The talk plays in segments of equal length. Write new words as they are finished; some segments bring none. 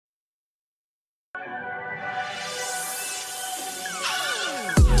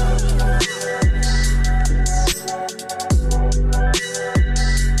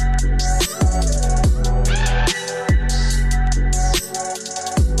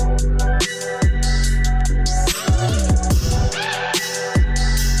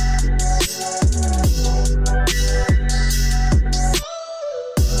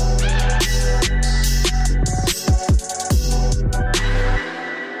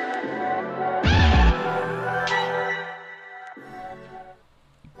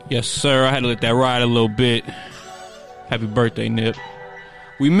Yes, sir. I had to let that ride a little bit. Happy birthday, Nip.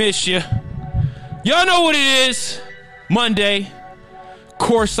 We miss you. Y'all know what it is. Monday,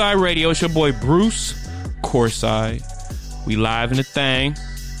 Courtside Radio. It's your boy Bruce, Courtside. We live in the thing.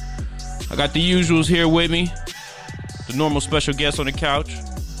 I got the usuals here with me. The normal special guest on the couch.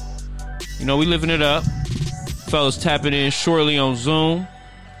 You know, we living it up. Fellas tapping in shortly on Zoom.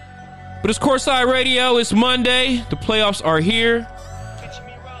 But it's Courtside Radio. It's Monday. The playoffs are here.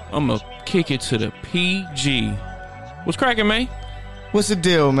 I'm going to kick it to the PG. What's cracking, man? What's the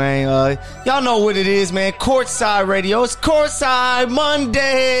deal, man? Y'all know what it is, man. Courtside Radio. It's Courtside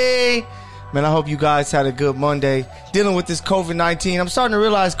Monday. Man, I hope you guys had a good Monday dealing with this COVID-19. I'm starting to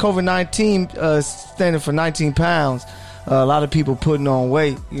realize COVID-19 standing for 19 pounds. A lot of people putting on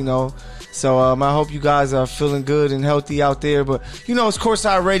weight, you know. So I hope you guys are feeling good and healthy out there. But, you know, it's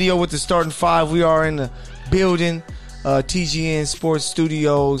Courtside Radio with the starting five. We are in the building. TGN Sports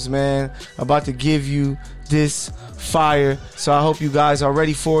Studios, man, about to give you this fire. So I hope you guys are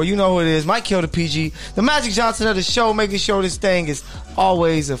ready for it. You know who it is. Mike Hill, the PG, the Magic Johnson of the show, making sure this thing is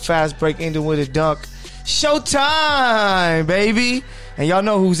always a fast break, ending with a dunk. Showtime, baby. And y'all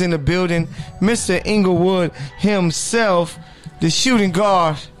know who's in the building. Mr. Inglewood himself, the shooting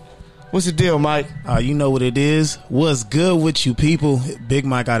guard. What's the deal, Mike? You know what it is. What's good with you people? Big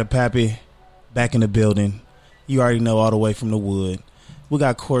Mike out of Pappy, back in the building. You already know, all the way from the wood. We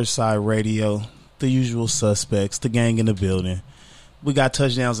got Courtside Radio, the usual suspects, the gang in the building. We got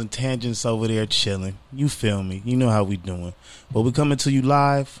touchdowns and tangents over there chilling. You feel me? You know how we doing. But we coming to you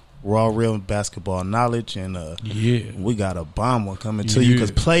live, raw, real basketball knowledge. And we got a bomb one coming to you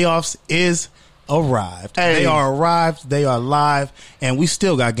because playoffs is arrived. Hey. They are arrived. They are live. And we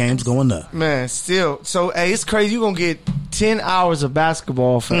still got games going up. Man, still. So, hey, it's crazy. You're going to get 10 hours of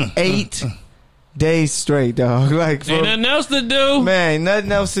basketball for 8 days straight, dog. Like, ain't nothing else to do. Man, nothing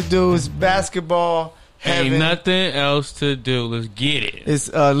else to do. It's basketball. Ain't nothing else to do. Let's get it.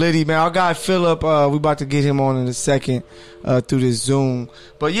 It's Liddy, man. Our guy Philip, we about to get him on in a second through this Zoom.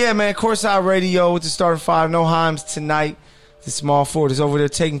 But yeah, man, Courtside Radio with the starting five. No Himes tonight. The small forward is over there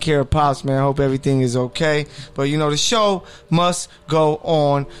taking care of Pops, man. I hope everything is okay. But, you know, the show must go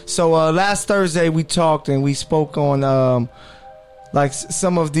on. So last Thursday we talked and we spoke on like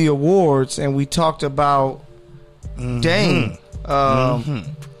some of the awards, and we talked about Dame.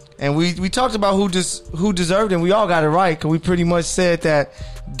 And we talked about who deserved it, and we all got it right, because we pretty much said that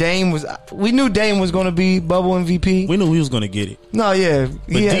we knew Dame was going to be bubble MVP. We knew he was going to get it. No, yeah. But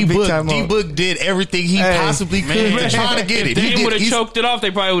D-Book did everything he possibly could trying to get it. If Dame would have choked it off,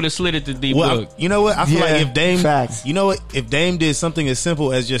 they probably would have slid it to D-Book. Well, you know what? I feel like if Dame, facts. You know what? If Dame did something as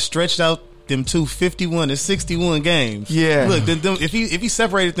simple as just stretched out them 51 to 61 games. Yeah. Look, if he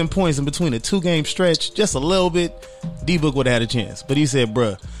separated them points in between a 2-game stretch just a little bit, D-Book would have had a chance. But he said,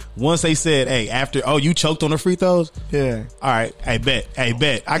 bruh, once they said, hey, you choked on the free throws? Yeah. All right. Hey, bet.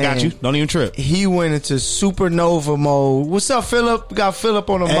 I got you. Don't even trip. He went into supernova mode. What's up, Philip? We got Philip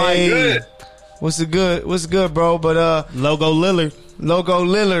on the mic. Good. What's good, bro? But Logo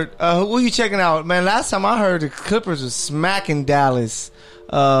Lillard. Who you checking out? Man, last time I heard the Clippers was smacking Dallas.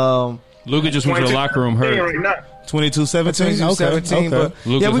 Luka just went to the locker room hurt. Right 22-17? 22-17. But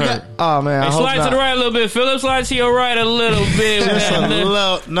Luka's yeah, we hurt. got. Oh man, Hey, slide to the right a little bit. Philip, slide to your right a little bit. Just a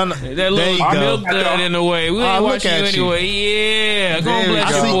little. No. That There little you go. milk that in the way. We ain't look watching you at you. anyway. Yeah, go There on, we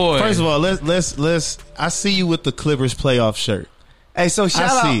bless go. your boy. First of all, let's. I see you with the Clippers playoff shirt. Hey, so shout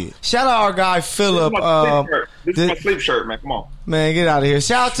out our guy Philip. This is my sleep shirt, man. Come on. Man, get out of here.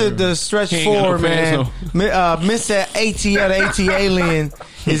 Shout out to the stretch He ain't got no four, man. Mr. AT Alien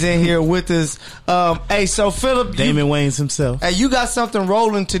is in here with us. Hey, so Philip, Damon Wayans himself. Hey, you got something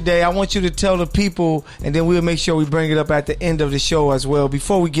rolling today. I want you to tell the people, and then we'll make sure we bring it up at the end of the show as well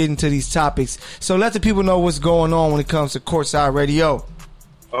before we get into these topics. So let the people know what's going on when it comes to Courtside Radio.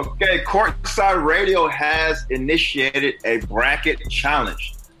 Okay, Courtside Radio has initiated a bracket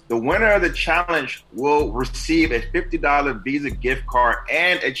challenge. The winner of the challenge will receive a $50 Visa gift card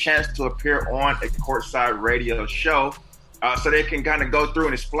and a chance to appear on a Courtside Radio show. so they can kind of go through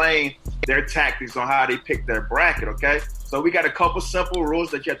and explain their tactics on how they pick their bracket. Okay, so we got a couple simple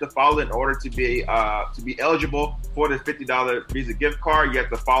rules that you have to follow in order to be eligible for the $50 Visa gift card. You have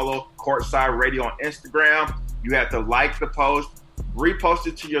to follow Courtside Radio on Instagram. You have to like the post, repost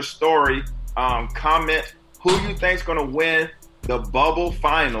it to your story, comment who you think is going to win the bubble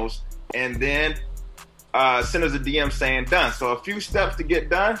finals, and then send us a DM saying done. So a few steps to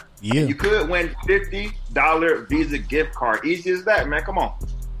get done. Yeah. You could win $50 Visa gift card. Easy as that, man. Come on.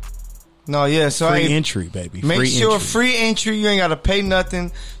 No, yeah. So free entry, baby. Make sure free entry. You ain't got to pay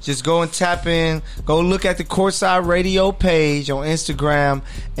nothing. Just go and tap in. Go look at the Courtside Radio page on Instagram,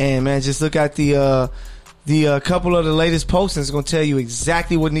 and man, just look at the couple of the latest postings. It's going to tell you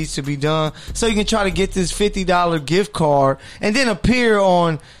exactly what needs to be done, so you can try to get this $50 gift card and then appear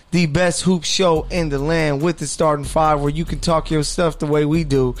on the best hoop show in the land with the starting five, where you can talk your stuff the way we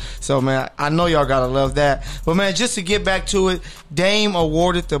do. So, man, I know y'all got to love that. But, man, just to get back to it, Dame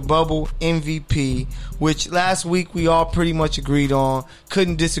awarded the bubble MVP, which last week we all pretty much agreed on.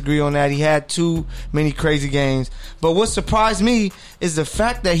 Couldn't disagree on that. He had too many crazy games. But what surprised me is the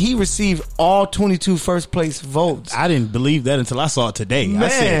fact that he received all 22 first-place votes. I didn't believe that until I saw it today. Man. I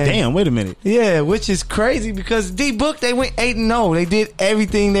said, damn, wait a minute. Yeah, which is crazy because D-Book, they went 8-0. They did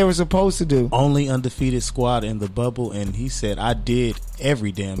everything they were supposed to do. Only undefeated squad in the bubble, and he said, I did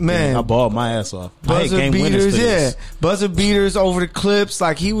every damn thing. Man. I balled my ass off. Buzzer I had game winners beaters, for this. buzzer beaters over the Clips.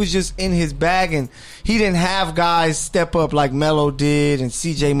 Like, he was just in his bag, and he didn't have guys step up like Melo did and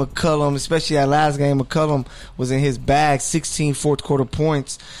CJ McCollum, especially that last game. McCollum was in his bag, 16 fourth quarter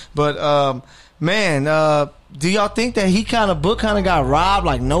points. But do y'all think that he kind of got robbed,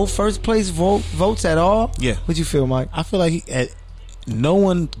 like no first place votes at all? Yeah. What'd you feel, Mike? I feel like no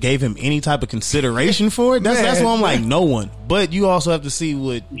one gave him any type of consideration for it. That's why I'm like, no one. But you also have to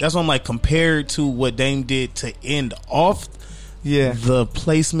see that's why I'm like, compared to what Dame did to end off the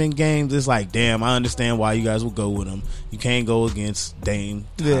placement games, it's like, damn, I understand why you guys will go with him. You can't go against Dame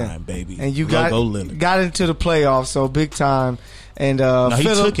time, baby. And you got into the playoffs, so big time. And he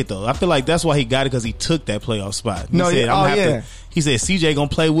took it though. I feel like that's why he got it, because he took that playoff spot. He said CJ gonna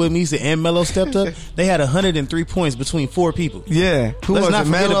play with me. He said, and Melo stepped up. They had 103 points between 4 people. Yeah, let's not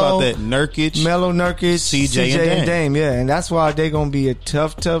forget about that. Melo, Nurkic, CJ and Dame. Yeah, and that's why they're gonna be a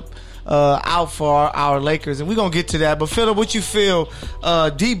tough out for our Lakers, and we're gonna get to that. But Phillip, what you feel?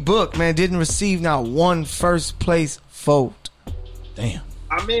 D-Book, man, didn't receive not one first place vote. Damn.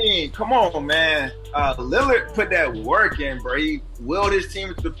 I mean, come on, man. Lillard put that work in, bro. He willed his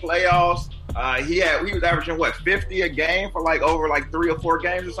team to the playoffs. He was averaging 50 a game for over 3 or 4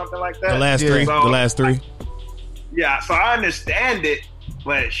 games or something like that. The last three. Yeah, so I understand it,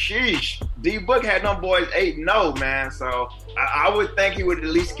 but sheesh, D-Book had them boys 8-0, man. So I would think he would at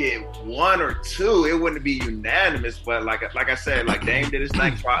least get 1 or 2. It wouldn't be unanimous, but like I said, Dame did his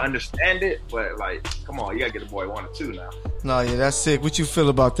thing, so I understand it. But come on, you gotta get a boy 1 or 2 now. No, yeah, that's sick. What you feel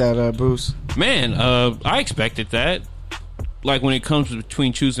about that, Bruce? Man, I expected that. Like, when it comes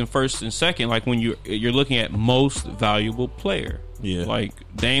between choosing first and second, like when you're looking at most valuable player. Yeah. Like,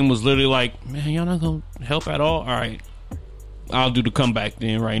 Dame was literally like, man, y'all not gonna help at all? All right, I'll do the comeback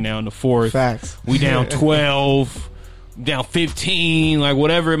then right now in the fourth. Facts. We down 12, down 15, like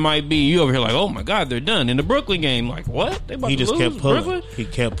whatever it might be. You over here like, oh my God, they're done. In the Brooklyn game, like, what? They about he to just lose? kept pulling. Brooklyn? He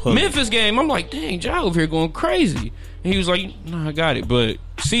kept pulling. Memphis game, I'm like, dang, Ja over here going crazy. And he was like, no, I got it. But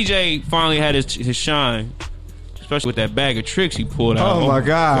CJ finally had his shine, especially with that bag of tricks he pulled out. Oh my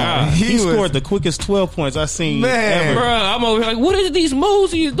God. He scored the quickest 12 points I've seen ever. Bro, I'm over here like, what is these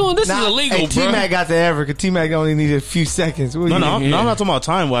moves he's doing? This is illegal, bro. T-Mac got the average, because T-Mac only needed a few seconds. No, I'm not talking about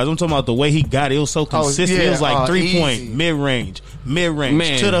time-wise. I'm talking about the way he got it. It was so consistent. It was like 3-point, mid-range,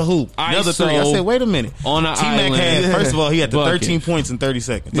 Man, to the hoop. Another 3. I said, wait a minute. On the T-Mac had, first of all, he had the 13 points in 30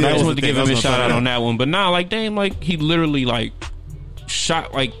 seconds. I just wanted to give him a shout out on that one. But nah, Dame, he literally,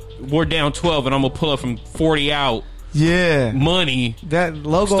 shot, we're down 12, and I'm going to pull up from 40 out. Yeah. Money. That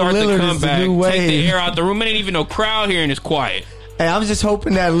logo start Lillard the comeback, is the new wave. Take the air out the room. It ain't even no crowd here, and it's quiet. Hey, I'm just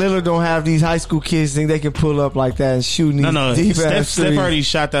hoping that Lillard don't have these high school kids think they can pull up like that and shoot these deep ass Steph already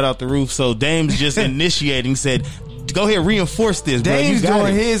shot that out the roof, so Dame's just initiating, said, go ahead, reinforce this, bro. Dame's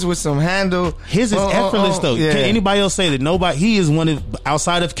doing his with some handle. His is effortless, though. Yeah. Can anybody else say that? He is one of,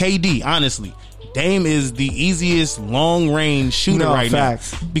 outside of KD, honestly, Dame is the easiest long-range shooter now.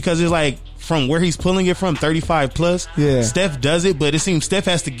 Because it's from where he's pulling it from, 35 plus. Yeah. Steph does it, but it seems Steph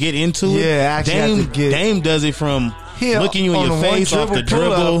has to get into it. Yeah, actually Dame does it from Yeah, looking you in on your the one face off the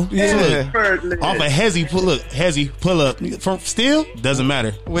dribble, dribble. pull up. Look, off a Hezzy pull up from still doesn't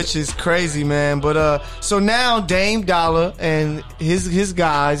matter. Which is crazy, man. But so now Dame Dollar and his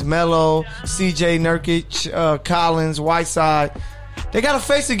guys, Melo, CJ Nurkic, Collins, Whiteside, they got to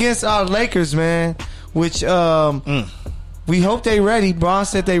face against our Lakers, man. Which we hope they ready. Bron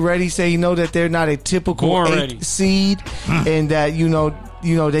said they ready. Say that they're not a typical 8 seed, and that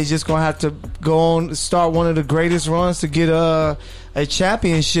they just gonna have to go on start one of the greatest runs to get a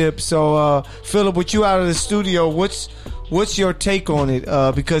championship. So Philip, with you out of the studio, what's your take on it?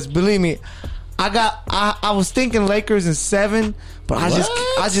 Because believe me, I was thinking Lakers in 7, but I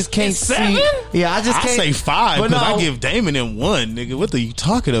just can't see. 7? Yeah, I can't say 5 because I give Damon in 1, nigga. What are you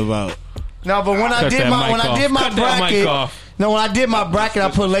talking about? No, but when I did my bracket,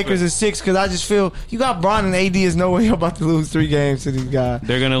 I put Lakers at 6 because I just feel you got Bron and AD is no way about to lose 3 games to these guys.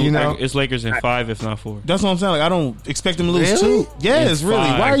 They're gonna, it's Lakers in 5, if not 4. That's what I'm saying. Like I don't expect them to lose 2. Yes, really.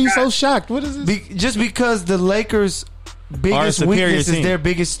 Why are you so shocked? What is this? Just because the Lakers' biggest weakness is their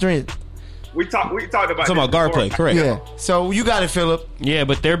biggest strength. We talked about guard play, correct? Yeah. So you got it, Philip. Yeah,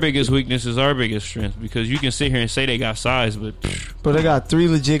 but their biggest weakness is our biggest strength because you can sit here and say they got size, but they got 3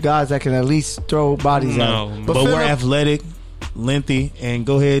 legit guys that can at least throw bodies out. But we're athletic, lengthy, and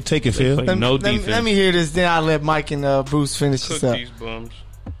go ahead, take it, Phil. Let me hear this. Then I'll let Mike and Bruce finish this up. These bums.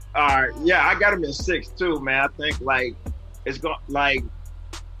 All right, yeah, I got him at 6 too, man. I think it's going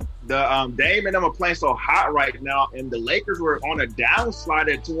the Dame and them are playing so hot right now, and the Lakers were on a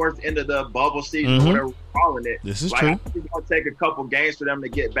downslide towards the end of the bubble season, whatever we're calling it. This is true. I think it's going to take a couple games for them to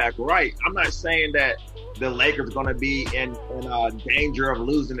get back right. I'm not saying that the Lakers are going to be in danger of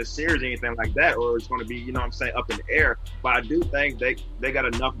losing the series or anything like that, or it's going to be, up in the air. But I do think they got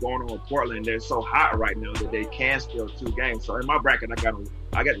enough going on with Portland. They're so hot right now that they can steal 2 games. So in my bracket, I got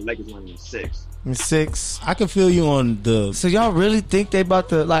the Lakers winning in 6. In 6, I can feel you on the. So y'all really think they about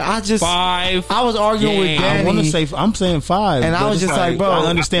to 5? I was arguing with Danny. I want to say I'm saying 5, and I was just like, bro, I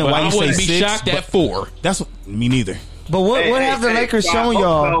understand why you say 6. I wouldn't be shocked at 4. That's what, me neither. But what have the Lakers shown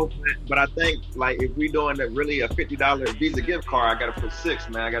y'all? But I think if we doing really a $50 Visa gift card, I got to put 6,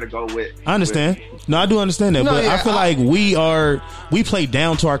 man. I got to go with. I understand. No, I do understand that, but I feel like we play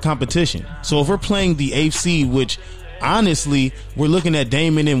down to our competition. So if we're playing the 8th seed, which honestly, we're looking at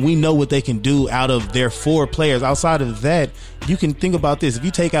Damon and we know what they can do out of their 4 players. Outside of that, you can think about this. If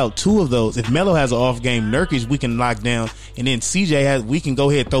you take out 2 of those, if Melo has an off game, Nurkic we can lock down, and then CJ we can go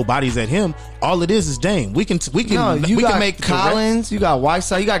ahead and throw bodies at him. All it is Dame. We can make Collins, you got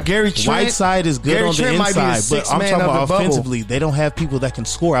Whiteside, you got Gary Trent. Whiteside is good on the inside, but I'm talking about offensively. They don't have people that can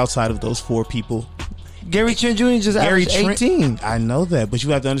score outside of those 4 people. Gary Trent Jr. just averaged 18. I know that, but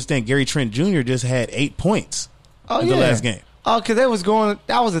you have to understand Gary Trent Jr. just had 8 points. In the last game. Oh, because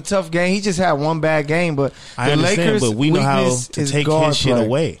that was a tough game. He just had one bad game, but I understand, Lakers' but we know how to take his shit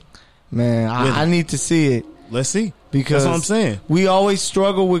away. Man, I need to see it. Let's see. Because that's what I'm saying. We always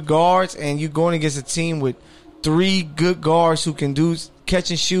struggle with guards, and you're going against a team with 3 good guards who can do catch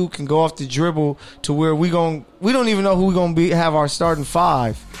and shoot, can go off the dribble to where we don't even know who we're going to have our starting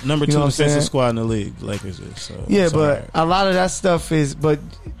 5. Number 2 defensive squad in the league, Lakers is. So yeah, but a lot of that stuff is, but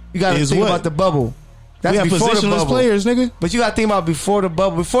you got to think about the bubble. That's we have positionless players, nigga. But you got to think about before the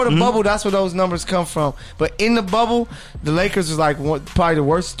bubble. Before the bubble, that's where those numbers come from. But in the bubble, the Lakers was probably the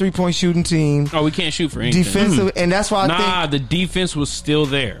worst 3-point shooting team. Oh, we can't shoot for anything. Defensive, and that's why I think the defense was still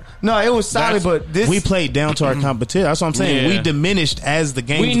there. No, it was solid, but we played down to our competition. That's what I'm saying. Yeah. We diminished as the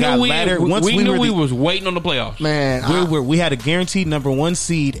games got later. We knew we was waiting on the playoffs. Man, we had a guaranteed number 1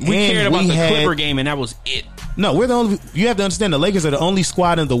 seed. We cared about the Clipper game, and that was it. No, we're the only. You have to understand the Lakers are the only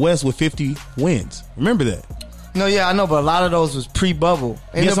squad in the West with 50 wins. Remember that. No, yeah, I know, but a lot of those was pre-bubble.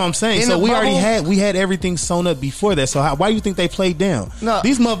 That's what I'm saying. So we had everything sewn up before that. So why do you think they played down? No,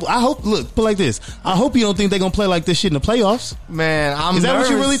 these I hope. Look, put like this. I hope you don't think they're gonna play like this shit in the playoffs. Man, Is that what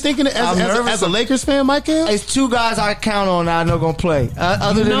you're really thinking? As a Lakers fan, Michael? It's 2 guys I count on that I know gonna play.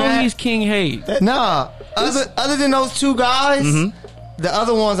 Other than that, he's King Hayes. Other than those 2 guys. The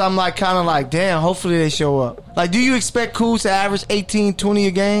other ones, I'm kind of damn, hopefully they show up. Do you expect Kuz to average 18, 20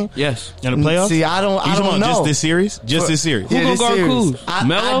 a game? Yes. In the playoffs? See, I don't know. Just this series? This series. Who gonna guard Kuz?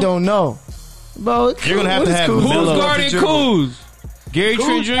 Melo? I don't know. Bro, you're going to have to have Melo. Who's guarding Kuz? Gary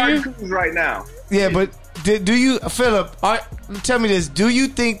Trent Jr.? Kuz right now. Yeah, but do you, Philip, tell me this. Do you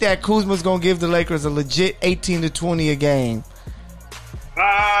think that Kuzma's going to give the Lakers a legit 18 to 20 a game?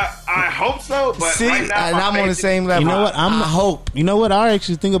 I hope so, but see, right now, and I'm on the same level. You know what? I hope. You know what? I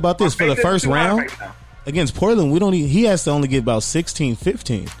actually think about this for the first round against Portland. He has to only get about 16,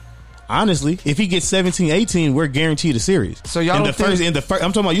 15. Honestly, if he gets 17, 18, we're guaranteed a series. So y'all I'm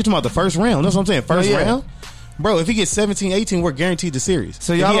talking about the first round. That's what I'm saying. First round. Bro, if he gets 17-18, we're guaranteed the series.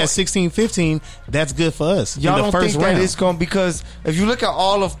 So if y'all he don't- has 16-15, that's good for us. Y'all in the don't first think round. that it's going, because if you look at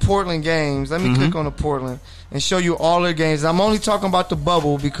all of Portland games, let me click on the Portland and show you all their games. I'm only talking about the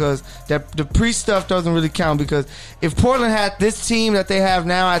bubble because that the pre stuff doesn't really count, because if Portland had this team that they have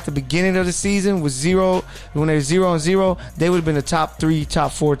now at the beginning of the season with when they're 0-0, they would have been a top 3,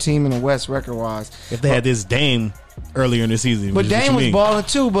 top 4 team in the West record wise. if they had this Dame earlier in the season. But which is what Dame you was mean. balling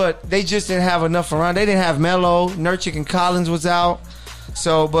too, but they just didn't have enough around. They didn't have Melo, Nurkic and Collins was out.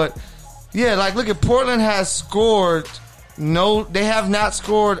 So, but yeah, like look at Portland has scored. No, they have not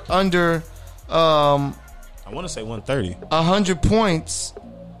scored under I want to say 130. 100 points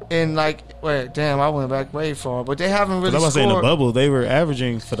in I went back way far, but they haven't really Because I was scored. saying the bubble, they were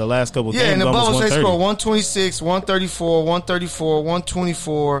averaging for the last couple Yeah, games in the almost bubbles they 130. scored 126, 134, 134,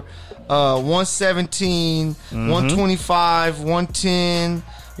 124, 117, 125, 110,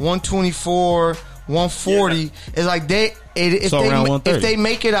 124, 140. It's like So around 130. if they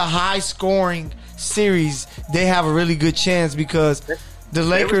make it a high scoring series, they have a really good chance, because the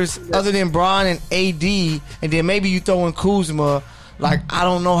Lakers, other than Bron and AD, and then maybe you throw in Kuzma, like I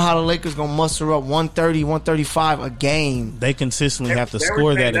don't know how the Lakers gonna muster up 130, 135 a game. They consistently have to They were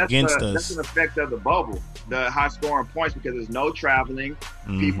score saying that against That's us. an effect of the bubble, the high scoring points, because there's no traveling.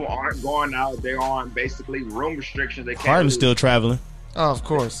 People aren't going out. They're on basically room restrictions. They can't Harden's really- still traveling. Oh, of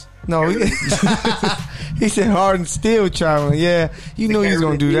course. No, he said Harden still traveling. Yeah, you they knew he can't was gonna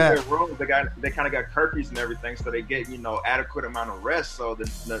really do leave that. their rooms. They kind of got curfews and everything, so they get adequate amount of rest. So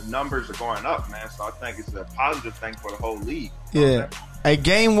the numbers are going up, man. So I think it's a positive thing for the whole league. Yeah, a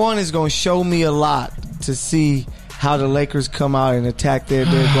game one is gonna show me a lot to see how the Lakers come out and attack their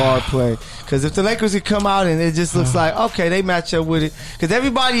guard play. Because if the Lakers could come out and it just looks like okay, they match up with it. Because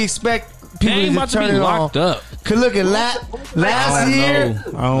everybody expect people Dame to about just to turn be it on. locked up. Cause look at last year.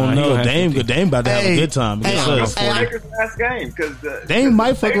 I don't Nah, he know. gonna have Dame to- Dame about to have Hey, a good time against hey, us. hey, Lakers last game because Dame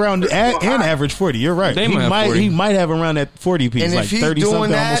might fuck around and average 40. You're right. Dame He might have might 40. he might have around that 40 piece, And like if he's 30 doing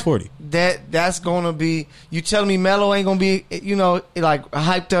something, that, almost 40. that's gonna be. You telling me Melo ain't gonna be, like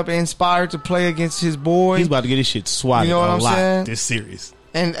hyped up and inspired to play against his boy? He's about to get his shit swatted You know what a I'm lot saying? this series.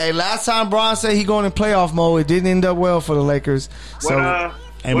 And last time Bron said he going in playoff mode, it didn't end up well for the Lakers. So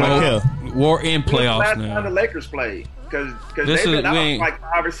Hey, Well, Michael. War in When was the playoffs last time the now. Lakers played? Because This they've is- been out we for ain't- like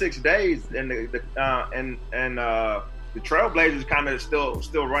 5 or 6 days, and the Trailblazers kind of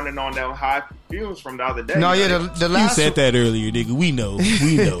still running on them high fumes from the other day. no, yeah, the You last said that earlier, nigga. We know.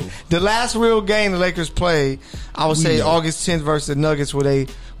 We know. the last real game the Lakers played, I would say know. August 10th versus the Nuggets, where they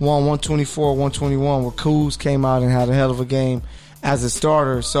won 124-121, where Kuz came out and had a hell of a game as a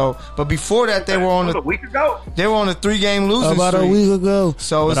starter. So, but before that, they were on a the week ago. they were on a 3-game losing About a streak. week ago.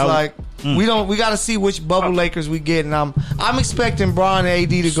 So it's But like we got to see which bubble Lakers we get, and I'm expecting Bron and AD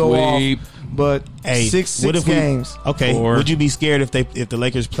to go Sweep. off, but Hey, six what if we- games. Okay, Or- would you be scared if the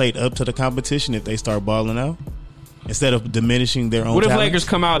Lakers played up to the competition if they start balling out instead of diminishing their own? What if talent? Lakers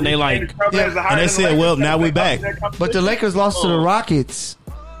come out and they like? And they said, well, now we back. But the Lakers lost to the Rockets.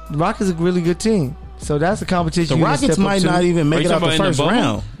 The Rockets are a really good team, so that's a competition. The you can Rockets step up might to. not even Are make you it out talking the about in first the bubble?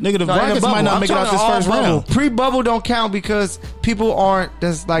 round. Nigga, the No, in the Rockets bubble. might not I'm make it out talking this all first bubble. round. Pre-bubble don't count because people aren't.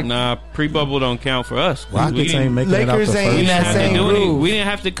 That's like Nah, pre-bubble don't count for us. Rockets We didn't- ain't making it out Lakers the ain't first in that have to same do any- groove. We didn't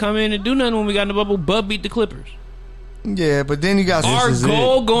have to come in and do nothing when we got in the bubble. Bub beat the Clippers. yeah, but then you got Our is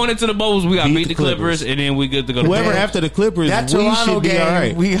goal going into the bubbles, we got Beat beat the the Clippers, Clippers. and then we good to go. To Whoever bed. after the Clippers, that we Toronto should be game. all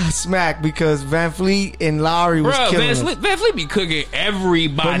right. We got smacked because Van Fleet and Lowry was Bruh, killing Van us. Fleet be cooking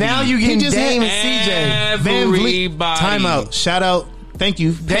everybody. But now you He getting just Dame had and CJ. Van Vliet, everybody. timeout. Shout out. Thank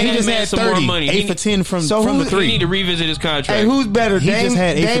you. Pay He that just man had some more 30, money. 8 He- for 10 from So the who- He three. need to revisit his contract. Hey, who's better, He Dame, just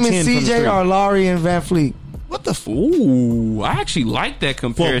had 8 for Dame 10 and from the CJ three. or Lowry and Van Fleet? What the? Ooh, I actually like that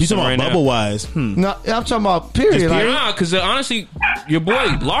Well, comparison you talking right about now. bubble wise? No, I'm talking about period. Just Like, Nah, because honestly, your boy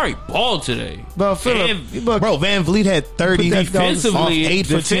Larry balled today. but Philip, And but Bro, Van Vliet had 30 Put that down. off 8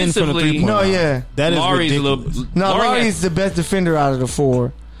 for 10 from the Defensively, 3-point no, line. yeah. That is Larry's a ridiculous. little. No, Larry Larry's the best defender out of the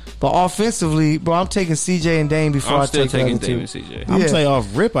four. But offensively, bro, I'm taking CJ and Dame before I'm I still take the taking other Dame two. and CJ. I'm Yeah. saying off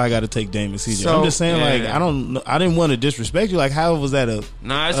rip, I got to take Dame and CJ. So- I'm just saying, like, Yeah. I don't know. I didn't want to disrespect you. Like, how was that a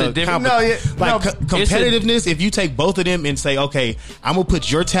Nah, it's a different. No, yeah, like no, competitiveness? If you take both of them and say, okay, I'm gonna put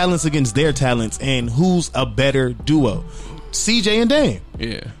your talents against their talents, and who's a better duo, CJ and Dame,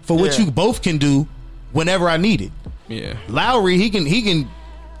 Yeah, for what Yeah. you both can do whenever I need it. yeah. Lowry,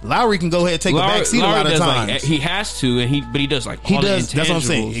 Lowry can go ahead and take a back seat a lot of does times. like he has to, but he does like He all the does. That's what I'm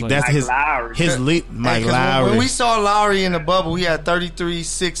saying. intangibles, like- That's his Lowry. Mike Hey, 'cause Lowry. When we saw Lowry in the bubble, he had 33,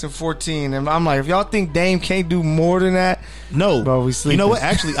 6, and 14. And I'm like, if y'all think Dame can't do more than that, No, Bro, we you sleeping. know what?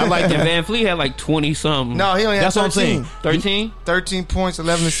 Actually, I like And that. Van Fleet had like 20 something. No, he only had That's what I'm 13. saying. 13. 13 points,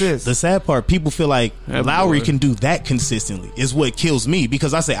 11 assists. The sad part, people feel like That Lowry boy. can do that consistently. Is what kills me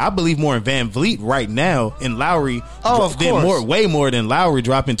because I believe more in Van Vliet right now in Lowry. Oh, of than course. way more than Lowry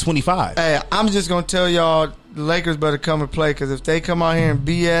dropping 25. Hey, I'm just gonna tell y'all, the Lakers better come and play because if they come out here and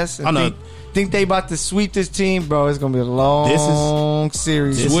BS I know. and think they about to sweep this team, bro, it's gonna be a long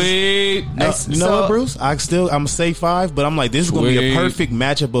series. this is- Sweet. No, Hey, you know so- what, Bruce? I'm gonna say 5, but I'm like, this is gonna be Sweet. a perfect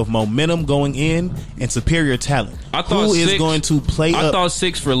matchup of momentum going in and superior talent. I thought Who is 6 going to play I up? thought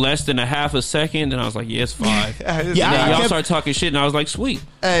 6 for less than a half a second, and I was like, yeah, it's 5. Yeah, And I then y'all kept- started talking shit, and I was like, sweet.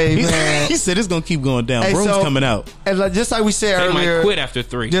 Hey man, He said it's gonna keep going down. Hey, Broom's so- coming out. and just like we said They might earlier, quit after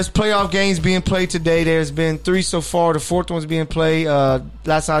 3. there's playoff games being played today. There's been 3 so far. The 4th one's being played.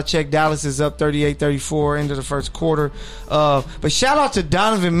 Last time I checked, Dallas is up 38-34 into the first quarter. But shout out to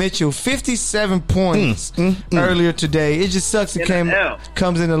Donovan Mitchell, 57 points earlier today. It just sucks it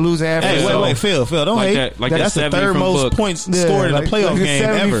comes in a losing effort. Hey, so- wait, Phil, don't Like hate. that- like that That's the 70 third from most Book. points Yeah, scored in a like playoff a game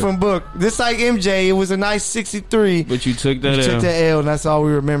 70 ever. from Book. This like MJ, it was a nice 63. But you took that We took L. that L, and that's all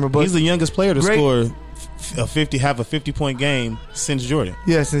we remember. But He's the youngest player to Great- score have a 50-point game since Jordan.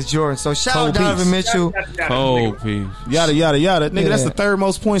 yes, it's Jordan. So shout out Cold Donovan piece. Mitchell. Cold piece. Yada yada yada, nigga. Yeah. That's the third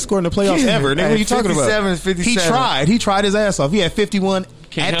most points scored in the playoffs ever. Nigga, Hey, what are you talking 57 about? is 57. He tried his ass off. He had 51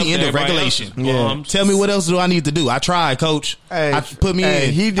 Can't at help the end of everybody regulation. else's bombs. Tell me what else do I need to do? I tried, coach. Hey, Put me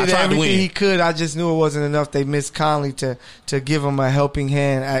in. He I did tried to everything win. he could. I just knew it wasn't enough. They missed Conley to give him a helping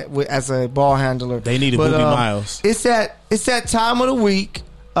hand as a ball handler. They needed Boobie Miles. It's that time of the week.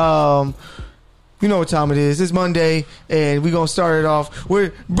 You know what time it is. It's Monday, and we're going to start it off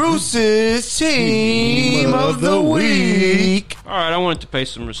with Bruce's Team of the Week. All right, I wanted to pay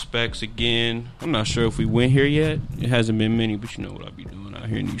some respects again. I'm not sure if we went here yet. It hasn't been many, but you know what I be doing out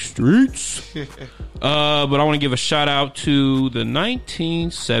here in these streets. But I want to give a shout out to the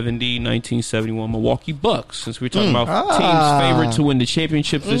 1970-1971 Milwaukee Bucks, since we're talking about teams favored to win the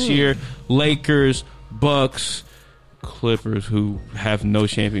championships this year. Lakers, Bucks, Clippers, who have no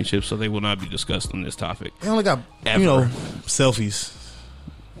championships, so they will not be discussed on this topic. They only got Ever. selfies.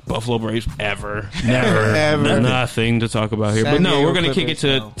 Buffalo Braves ever. Ever. Nothing to talk about here. San But no, Diego we're going to kick it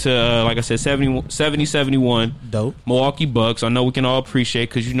to like I said, 70-71. Dope. Milwaukee Bucks. I know we can all appreciate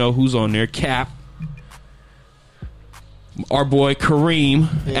because you know who's on there. Cap. Our boy Kareem,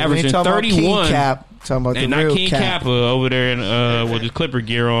 Yeah, we ain't averaging talking about King 31. Cap, talking about And the not real King Cap. Kappa over there with his Clipper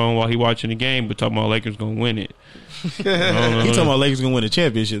gear on while he watching the game, but talking about Lakers going to win it. He talking about Lakers gonna win the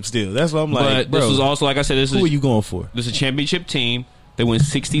championship still. That's what I'm like. But bro, this was also, like I said, who are you going for? This is a championship team. They went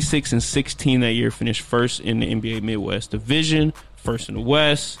 66-16 that year, finished first in the NBA Midwest Division, first in the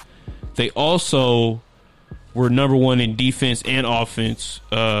West. They also were number 1 in defense and offense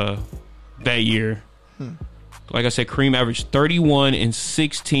that year. Like I said, Kareem averaged 31 and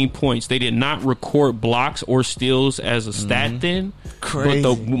 16 points. They did not record blocks or steals as a stat then. Crazy.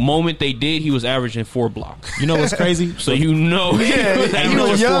 But the moment they did, he was averaging 4 blocks. You know what's crazy? So you know he was he averaging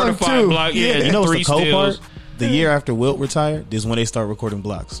was 4 young, to 5 too. blocks. Yeah, you know what's 3 the cold steals. part? The year after Wilt retired is when they start recording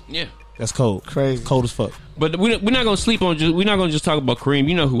blocks. Yeah. That's cold. Crazy. Cold as fuck. But we're not gonna sleep on. We're not gonna just talk about Kareem.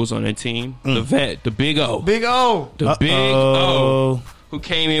 You know who was on that team? The vet, the Big O, Big O. the Big O, who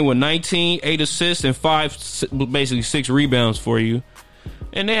came in with 19, 8 assists, and basically 6 rebounds for you.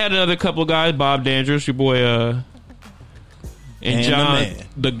 And they had another couple of guys, Bob Dandridge, your boy, and And John,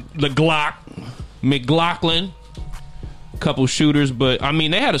 the the Glock, McLaughlin. Couple shooters, but I mean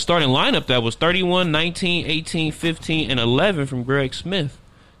they had a starting lineup that was 31, 19, 18, 15, and 11 from Greg Smith.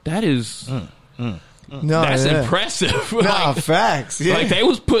 That is No, that's yeah. impressive. Nah, Like, facts. Yeah. like they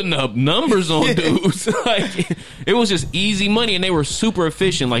was putting up numbers on dudes. Like it was just easy money, and they were super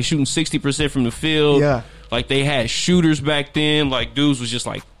efficient, like shooting 60% from the field. Yeah. Like they had shooters back then. Like dudes was just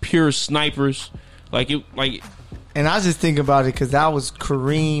like pure snipers. Like And I just think about it because that was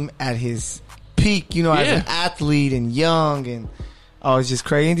Kareem at his peak, you know, as Yeah. an athlete and young, and it's just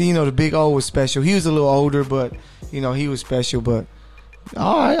crazy. And, you know, the Big O was special. He was a little older, but you know he was special. But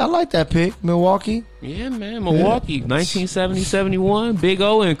all right, I like that pick, Milwaukee. yeah, man, Milwaukee, 1970-71, Big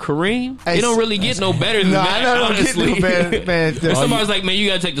O and Kareem. Hey, They don't really get no better than Nah, that. I know don't get honestly. no better, man. If somebody's like, man, you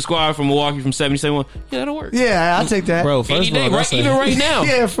got to take the squad from Milwaukee from 70-71. Yeah, that'll work. Yeah, I'll take that. Bro, Any first day, of all, that's even right now.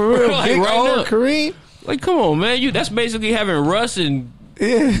 Yeah, for real. Like, Big right O, now. Kareem. Like, come on, man. That's basically having Russ and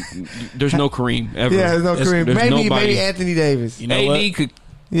Yeah, there's no Kareem ever. yeah. There's no Kareem. There's Maybe nobody. Anthony Davis. You know what? AD could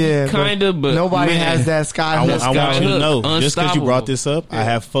Yeah, kinda, but nobody man, has that sky I hook. want you to know, Unstoppable. just because you brought this up, I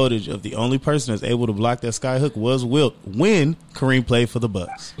have footage of the only person that's able to block that sky hook was Wilt when Kareem played for the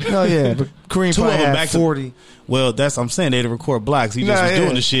Bucks. No, yeah, but Kareem Two of probably them had back to- 40. Well, I'm saying they didn't record blocks. He just Nah, was yeah.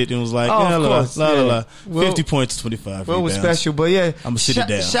 doing the shit and was like, Oh, la, of la, course, la, la, yeah. la. Well, 50 points, 25 Well, it was rebounds. special, but yeah, I'ma sit it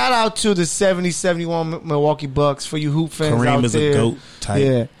down. Shout out to the 70-71 Milwaukee Bucks for you hoop fans out Kareem is there. a GOAT type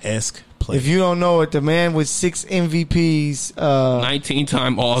Yeah. esque player. If you don't know it, the man with 6 MVPs,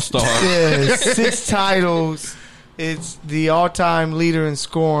 19-time All-Star. yeah, 6 titles. It's the all-time leader in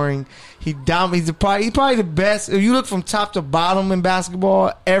scoring. He's probably the best. If you look from top to bottom in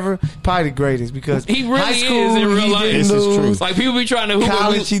basketball ever, probably the greatest because He really high school, is in real he life. didn't This is true. lose. Like people be trying to hoop.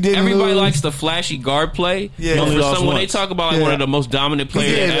 College, he didn't Everybody lose. likes the flashy guard play. Yeah. But Only for lost someone they once. talk about like Yeah. one of the most dominant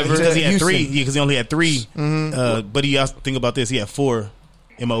players Yeah, ever. because he had Houston. 3. Because he only had 3. But he also think about this. He had 4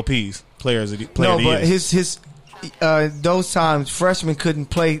 MOPs, players. No, but his those times freshmen couldn't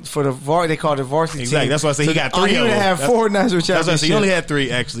play for the they called it varsity Exactly. team. That's why I say he got 3 He of would them. have That's- 4 national That's why I championships. say he only had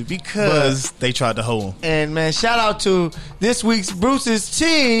 3 actually because they tried to hold him. And man, shout out to this week's Bruce's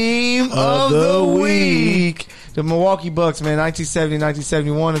team of the week. The Milwaukee Bucks, man, 1970,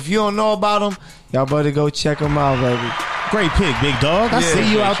 1971. If you don't know about them, y'all better go check them out, baby. Great pick, big dog. I Yeah.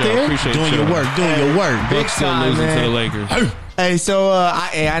 see you out Appreciate y'all. there Appreciate doing your y'all. work, doing your work. Big Bucks still time, losing man. to the Lakers. Hey, so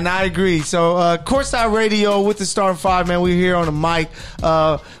I agree. So Courtside Radio with the starting 5, man. We're here on the mic.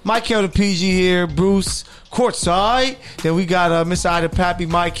 Mike Kelder PG here, Bruce Courtside. Then we got Mr. Ida Pappy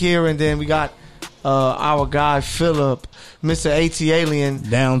Mike here, and then we got our guy Philip, Mr. AT Alien.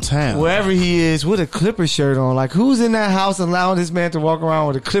 Downtown. Wherever he is, with a Clipper shirt on. Like, who's in that house allowing this man to walk around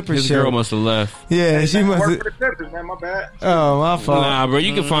with a Clipper His shirt? girl must have left. Yeah, she must. Work for the Clippers, man. My bad. Oh, my fault. Nah, bro,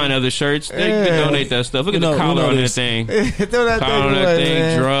 you can find other shirts. They Yeah. can donate that stuff. Look at the collar on that thing. Throw that Collar on thing that away, thing,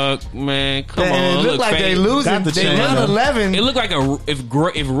 man. drunk, man. Come And on, it looked like they fake. losing. Got the They chain. won 11. It looked like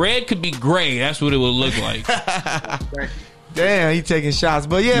if red could be gray, that's what it would look like. Damn, he taking shots.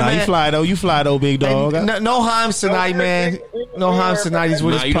 But yeah, Nah, man. you fly though, big dog. Hey, no Himes tonight, man. No Himes tonight. He's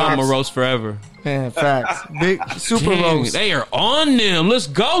with Nah, his you know I'm pops. a roast forever. Man, facts. Big super Dang, roast. they are on them. Let's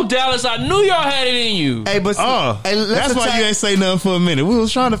go, Dallas. I knew y'all had it in you. Hey, but Oh, hey, let's that's why attack- you ain't say nothing for a minute. We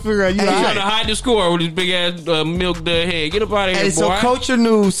was trying to figure out you Hey, He's all trying to right. hide the score with his big ass milk dud head. Get up out of here, Hey, boy. so culture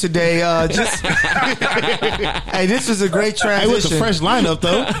news today. Hey, this was a great Hey, with the transition. fresh lineup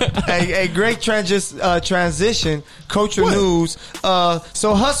though. A great transition. Culture news.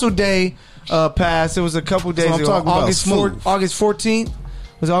 So Hustle Day passed. It was a couple days I'm ago. talking about. August Smooth. August 14th.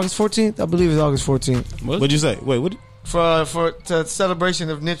 Was it August 14th? I believe it was August 14th. What'd you say? Wait, what? For the celebration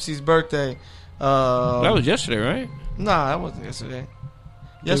of Nipsey's birthday. That was yesterday, right? Nah, that wasn't yesterday.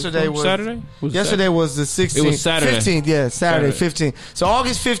 Yesterday was Saturday. Yesterday was the 16th. It was Saturday. 15th, yeah, Saturday 15th. So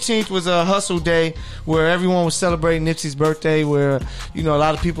August 15th was a hustle day where everyone was celebrating Nipsey's birthday, where, you know, a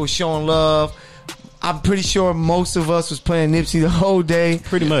lot of people showing love. I'm pretty sure most of us was playing Nipsey the whole day.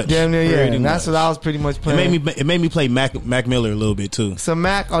 Pretty much. Damn near, yeah. Pretty And that's much. what I was pretty much It playing. made me play Mac Miller a little bit too. Some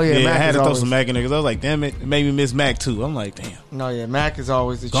Mac? Oh, yeah, Yeah, Mac I had is to throw always, some Mac in there because I was like, damn it made me miss Mac too. I'm like, damn, No, yeah, Mac is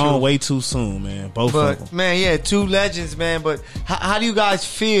always the gone truth. way too soon, man. Both of them. But man, yeah, 2 legends, man. But how do you guys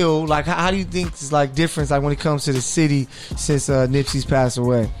feel? Like, how do you think it's like difference? Like when it comes to the city since Nipsey's passed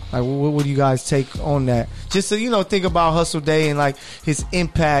away. Like, what do you guys take on that? Just to think about Hustle Day and like his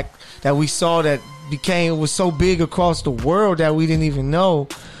impact that we saw that was so big across the world that we didn't even know.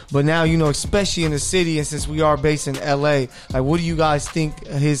 But now, especially in the city, and since we are based in LA, like, what do you guys think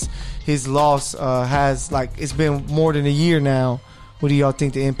his loss has? Like, it's been more than a year now. What do y'all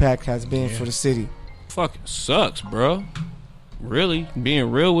think the impact has been for the city? Fucking sucks, bro. Really, being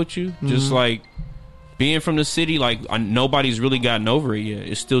real with you, just like being from the city, like nobody's really gotten over it yet.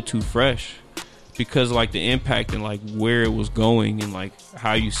 It's still too fresh because like the impact and like where it was going and like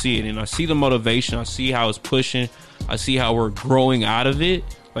how you see it. And I see the motivation. I see how it's pushing. I see how we're growing out of it.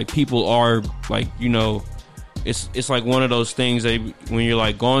 Like people are like, it's like one of those things that when you're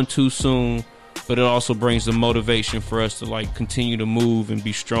like gone too soon, but it also brings the motivation for us to like continue to move and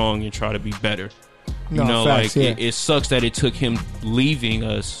be strong and try to be better. Facts, yeah. It sucks that it took him leaving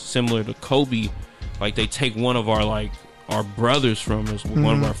us, similar to Kobe. Like they take one of our brothers from us,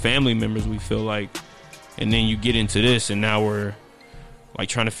 one of our family members, we feel like, and then you get into this and now we're like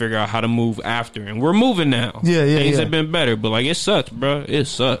trying to figure out how to move after, and we're moving now. Things have been better, but like it sucks, bro. It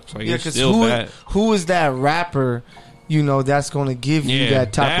sucks. Like it's still bad. Who is that rapper? That's going to give you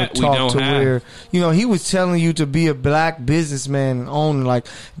that type of that we talk don't to have. where he was telling you to be a black businessman and own, like,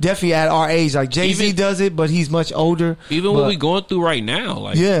 definitely at our age. Like Jay-Z Even- does it, but he's much older. Even But- what we going through right now,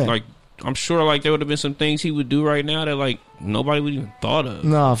 like I'm sure like there would have been some things he would do right now that like nobody would even thought of.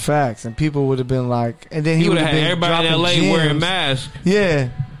 No, facts. And people would have been like, and then He he would would have have had been everybody in dropping LA wearing gems. masks. Yeah.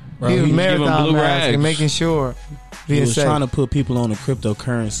 Bro, he was he was giving marathon blue mask and rags. making sure. He being was safe. trying to put people on the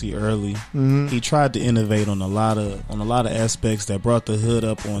cryptocurrency early. Mm-hmm. He tried to innovate on a lot of aspects that brought the hood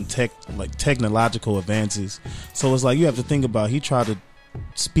up on technological advances. So it's like you have to think about. He tried to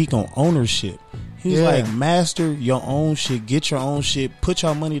speak on ownership. He was Yeah. like, master your own shit, get your own shit, put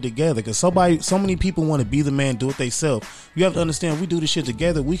your money together. Because so many people want to be the man, do it themselves. You have to understand, we do this shit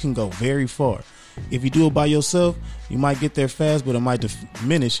together, we can go very far. If you do it by yourself, you might get there fast, but it might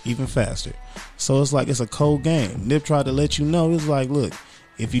diminish even faster. So it's like it's a cold game. Nip tried to let you know, it's like, look,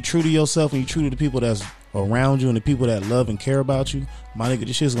 if you true to yourself and you true to the people that's around you and the people that love and care about you, my nigga,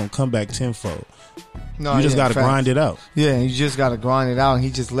 this shit's gonna come back tenfold. No, You just gotta facts. grind it out. Yeah, you just got to grind it out. And he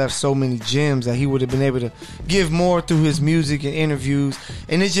just left so many gems that he would have been able to give more through his music and interviews.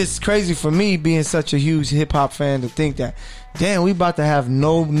 And it's just crazy for me, being such a huge hip hop fan, to think that, damn, we about to have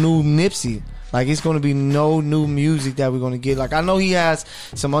no new Nipsey. Like, it's going to be no new music that we're going to get. Like, I know he has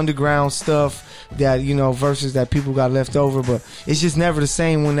some underground stuff that, you know, verses that people got left over, but it's just never the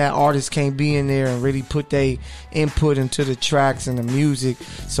same when that artist can't be in there and really put their input into the tracks and the music.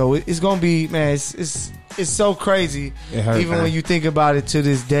 So it's going to be, man, it's so crazy. It hurt, even man. when you think about it to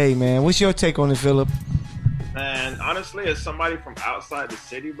this day, man. What's your take on it, Philip? Man, honestly, as somebody from outside the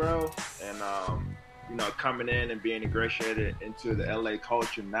city, bro, and you know, coming in and being ingratiated into the LA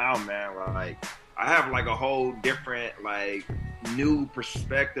culture now, man, like I have like a whole different, like, new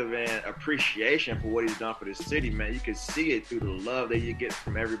perspective and appreciation for what he's done for the city, man. You can see it through the love that you get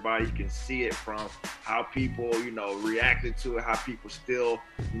from everybody. You can see it from how people, you know, reacted to it, how people still,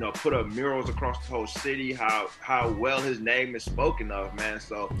 you know, put up murals across the whole city, how well his name is spoken of, man.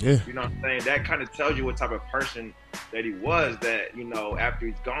 So, Yeah. you know what I'm saying? That kind of tells you what type of person that he was, that, you know, after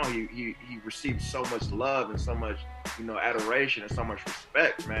he's gone, he received so much love and so much, you know, adoration and so much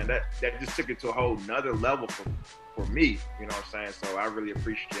respect, man. That just took it to a whole nother level for me, you know what I'm saying? So I really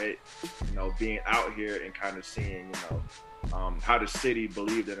appreciate, you know, being out here and kind of seeing, you know, how the city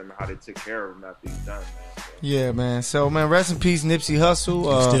believed in him and how they took care of him after he's done, man. So, Yeah, man. So, man, rest in peace, Nipsey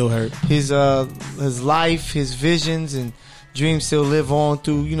Hussle. Still hurt. His life, his visions, and dreams still live on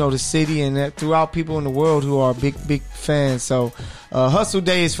through, you know, the city and throughout people in the world who are big fans. So, Hustle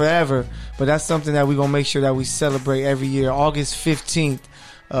Day is forever, but that's something that we're gonna make sure that we celebrate every year, August 15th.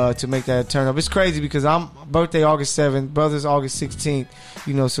 To make that turn up. It's crazy because I'm birthday August 7th, brother's August 16th,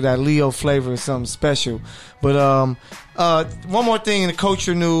 you know, so that Leo flavor is something special. But one more thing in the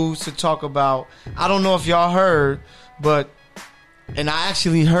culture news to talk about. I don't know if y'all heard, but, and I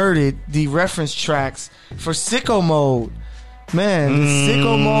actually heard it, the reference tracks for Sicko Mode. Man, the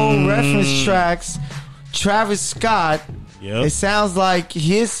Sicko Mode reference tracks, Travis Scott, Yep. it sounds like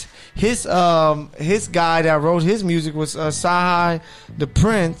his guy that wrote his music was Sahai the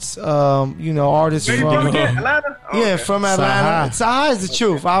Prince, you know, artist where you from from again? Atlanta? Oh, yeah, okay. from Atlanta. Sahai is the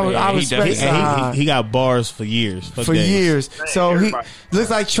truth. I Yeah, he respect definitely- Sahai He got bars for years. for years. So he everybody. looks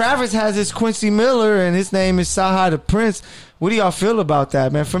like Travis has his Quincy Miller and his name is Sahai the Prince. What do y'all feel about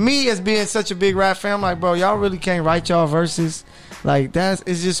that, man? For me, as being such a big rap fan, I'm like, bro, y'all really can't write y'all verses. Like,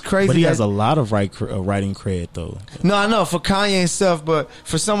 it's just crazy. But he that- has a lot of writing cred, though. No, I know for Kanye and stuff, but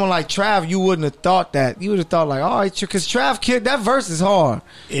for someone like Trav, you wouldn't have thought that. You would have thought like, all right, because Trav killed that verse is hard.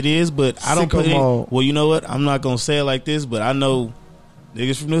 It is, but I don't Sicko put it. mode. Well, you know what? I'm not gonna say it like this, but I know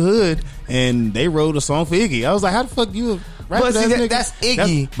niggas from the hood, and they wrote a song for Iggy. I was like, how the fuck you rap But that see, nigga? that's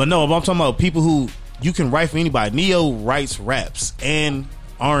Iggy. But no, I'm talking about people who you can write for anybody. Neo writes raps and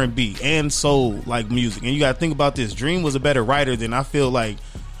R&B and soul like music, and you got to think about this. Dream was a better writer than I feel like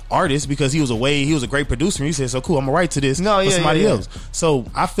artist because he was a great producer. And he said, so cool, I'm gonna write to this No, for yeah, somebody yeah, yeah. else. So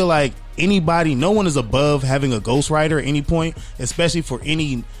I feel like anybody, no one is above having a ghostwriter at any point, especially for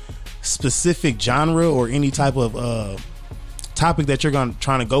any specific genre or any type of topic that you're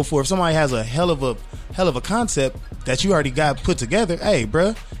trying to go for. If somebody has a hell of a concept that you already got put together, hey,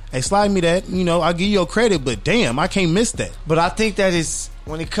 bruh, hey, slide me that. You know, I'll give you your credit, but damn, I can't miss that. But I think that is,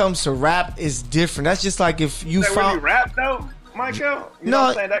 when it comes to rap, it's different. That's just like if you Is that really found rap though, Michael? You know No. what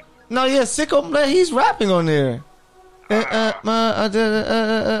I'm saying? That, no, yeah, Sicko, he's rapping on there.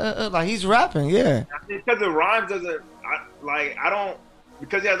 Like he's rapping, yeah. because the rhymes doesn't, I don't,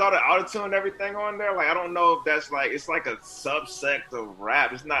 because he has all the autotune and everything on there, like I don't know if that's like, it's like a subsect of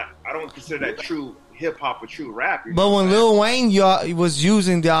rap. It's not, I don't consider that true hip hop or true rap. You know But what when I'm saying? Lil Wayne was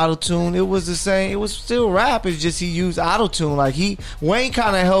using the auto-tune, it was the same. It was still rap. It's just he used auto-tune. Like Wayne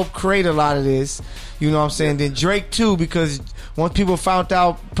kind of helped create a lot of this. You know what I'm saying? Then Drake too, because once people found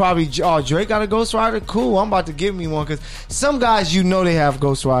out, probably, oh, Drake got a ghostwriter. Cool, I'm about to give me one, because some guys, you know, they have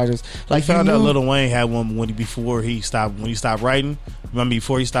ghostwriters. Like, found you out knew, Lil Wayne had one when he stopped writing. Remember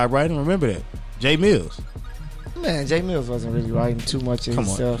before he stopped writing? Remember that? Jay Mills. Man, Jay Mills wasn't really writing too much of Come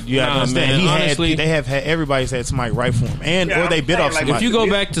his on, stuff. you have to understand. man, honestly, Everybody's had somebody write for him, or they bit off somebody. If you go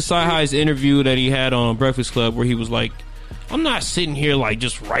back to Sci-Hi's interview that he had on Breakfast Club, where he was like, I'm not sitting here like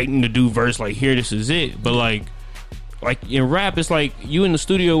just writing the do verse like here this is it, but like in rap it's like you in the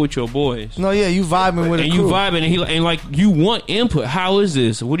studio with your boys. No, yeah, you vibing with and a you crew. vibing and like you want input. How is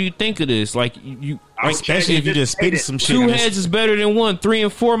this? What do you think of this? Like you like, especially if you just spitting some shit. two heads is better than one. 3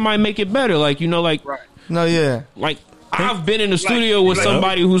 and 4 might make it better. Like, you know, like Right. No, yeah. like I've been in the studio with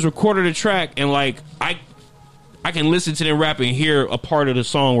somebody who's recorded a track, and like I can listen to them rap and hear a part of the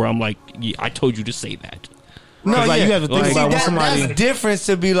song where I'm like, yeah, I told you to say that. No, Like, yeah. you have to think See, about when somebody. that's different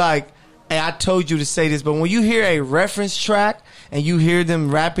to be like, hey, I told you to say this. But when you hear a reference track and you hear them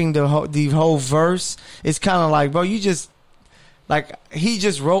rapping the whole verse, it's kind of like, bro, you just, like, he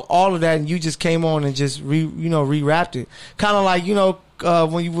just wrote all of that and you just came on and just re-rapped it. Kind of like, you know,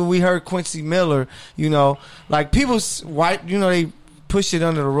 when we heard Quincy Miller, you know, like people they push it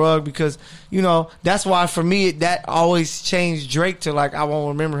under the rug because, you know, that's why for me that always changed Drake to like I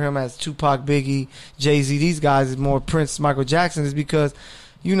won't remember him as Tupac, Biggie, Jay-Z. These guys is more Prince, Michael Jackson, is because,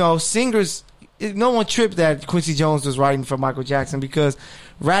 you know, singers, no one tripped that Quincy Jones was writing for Michael Jackson because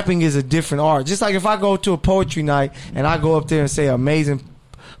rapping is a different art. Just like if I go to a poetry night and I go up there and say an amazing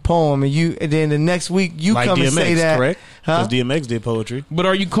poem and then the next week you Like come DMX, and say that, correct? huh? Because DMX did poetry. But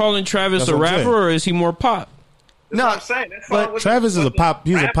are you calling Travis That's a what I'm rapper saying. or is he more pop? No, That's what I'm saying. That's but all with Travis is a pop.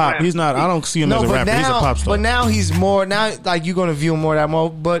 He's a rap pop. rap. He's not. I don't see him no, as a but rapper. He's a now, pop star. but now he's more. Now, like you're gonna view him more that more.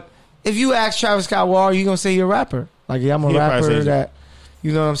 But if you ask Travis Scott, well, are you gonna say you're a rapper? Like, yeah, I'm a He'll probably rapper. say That,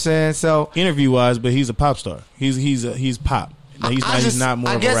 you know what I'm saying? So Interview wise, but he's a pop star. He's pop. He's not more.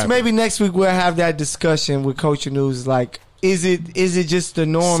 I of a guess rapper. maybe next week we'll have that discussion with Culture News. Like, is it just the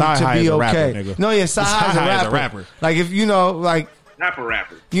norm Sci-Hi to is be a rapper, okay? nigga. No, yeah, Sci-Hi is Sci-Hi a rapper. Like, if you know, like.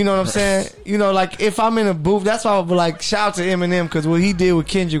 Rapper. You know what I'm saying? You know, like if I'm in a booth, that's why I would like shout out to Eminem because what he did with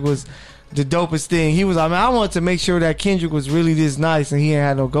Kendrick was the dopest thing. He was like, man, I wanted to make sure that Kendrick was really this nice and he ain't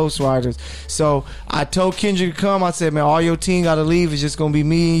had no ghostwriters. So I told Kendrick to come. I said, man, all your team got to leave. It's just going to be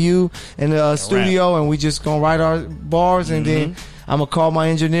me and you in the studio and we just going to write our bars and then I'm going to call my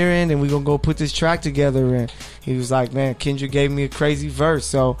engineer in and we're going to go put this track together. And he was like, man, Kendrick gave me a crazy verse.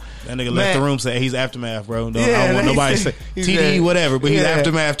 So That nigga left the room saying he's Aftermath, bro. No, I Yeah, don't want he nobody said- say he TDE, said- whatever, but he's yeah.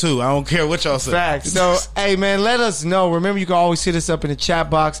 Aftermath too. I don't care what y'all say. Facts. So, hey, man, let us know. Remember, you can always hit us up in the chat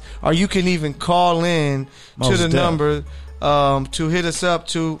box, or you can even call in Most to the def. number to hit us up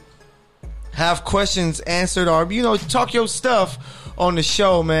to have questions answered, or you know, talk your stuff on the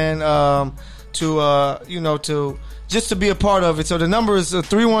show, man. To just to be a part of it. So the number is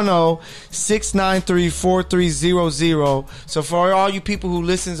 310-693-4300. So for all you people who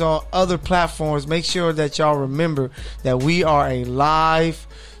listens on other platforms, make sure that y'all remember that we are a live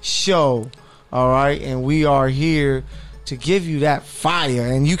show, all right? And we are here to give you that fire.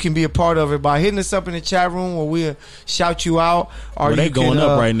 And you can be a part of it by hitting us up in the chat room where we'll shout you out. Or Well, they you going can,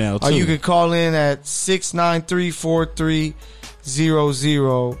 up right now, Or too. you can call in at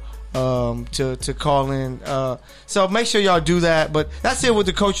 693-4300. To call in. So make sure y'all do that. But that's it with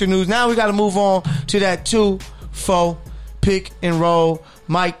the Culture News. Now we got to move on to that 2-4 pick and roll.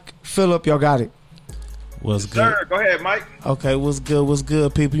 Mike, Phillip, y'all got it. What's good? Sir, go ahead, Mike. Okay, what's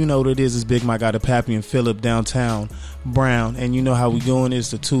good, people? You know what it is. It's Big Mike got a Pappy and Phillip downtown Brown. And you know how we doing is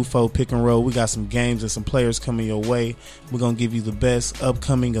the 2-4 pick and roll. We got some games and some players coming your way. We're going to give you the best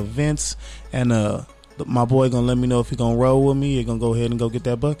upcoming events. And my boy going to let me know if he going to roll with me. You're going to go ahead and go get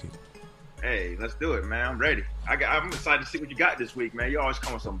that bucket. Hey, let's do it, man. I'm ready. I'm excited to see what you got this week, man. You always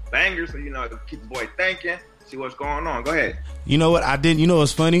come with some bangers, so you know, keep the boy thinking, see what's going on. Go ahead. You know what? You know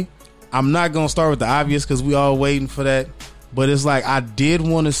what's funny? I'm not going to start with the obvious because we all waiting for that. But it's like I did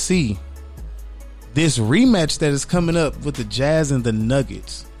want to see this rematch that is coming up with the Jazz and the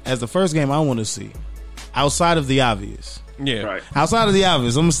Nuggets as the first game I want to see. Outside of the obvious. Yeah. Right. Outside of the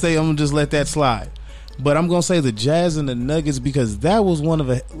obvious. I'm going to just let that slide. But I'm going to say the Jazz and the Nuggets because that was one of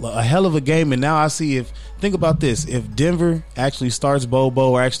a hell of a game. And now I see think about this. If Denver actually starts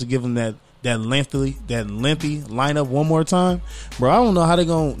Bobo or actually give them that lengthy lineup one more time, bro, I don't know how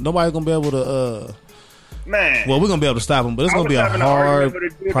nobody's going to be able to, Man. well, we're going to be able to stop them, but it's going to be a hard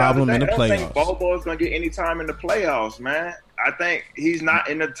problem in the playoffs. I don't think Bobo is going to get any time in the playoffs, man. I think he's not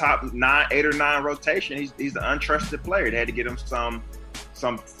in the top 8 or 9 rotation. He's an untrusted player. They had to get him some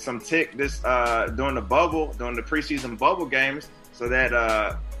tick this during the preseason bubble games so that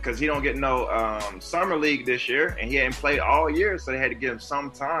because he don't get no summer league this year, and he hadn't played all year, so they had to give him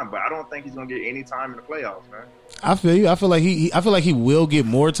some time. But I don't think he's gonna get any time in the playoffs, man. I feel you. I feel like he will get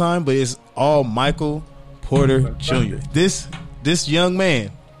more time, but it's all Michael Porter Jr. This young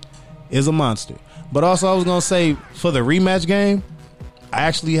man is a monster. But also, I was gonna say for the rematch game, I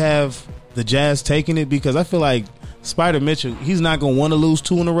actually have the Jazz taking it because I feel like Spider Mitchell, he's not gonna want to lose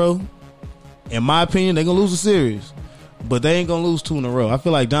 2 in a row. In my opinion, they're gonna lose a series, but they ain't gonna lose 2 in a row. I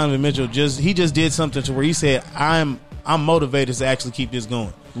feel like Donovan Mitchell just did something to where he said, I'm motivated to actually keep this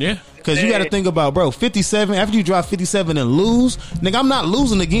going. Yeah. Because you got to think about, bro, 57, after you drop 57 and lose, nigga, I'm not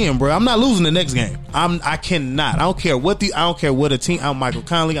losing again, bro. I'm not losing the next game. I cannot. I don't care what a team, I'm Michael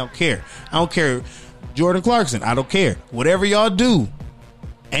Conley, I don't care. I don't care Jordan Clarkson, I don't care. Whatever y'all do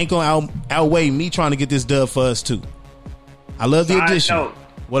ain't going to outweigh me trying to get this dub for us too. I love the addition.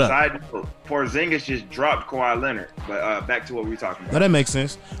 What up? Side note, Porzingis just dropped Kawhi Leonard. But back to what we were talking about. No, that makes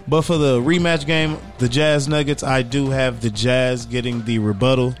sense. But for the rematch game, the Jazz Nuggets, I do have the Jazz getting the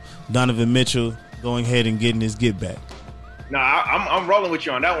rebuttal. Donovan Mitchell going ahead and getting his get back. No, I'm rolling with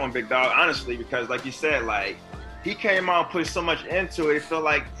you on that one, big dog. Honestly, because like you said, like he came out and put so much into it. It felt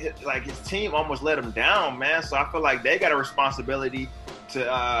like his team almost let him down, man. So I feel like they got a responsibility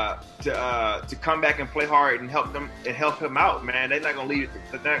to come back and play hard and help him out, man. They're not gonna leave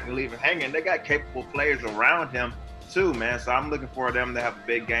him hanging. They got capable players around him too, man. So I'm looking for them to have a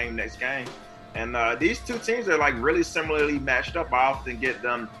big game next game. And these two teams are like really similarly matched up. I often get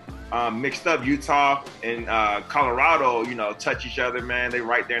them mixed up. Utah and Colorado, touch each other, man. They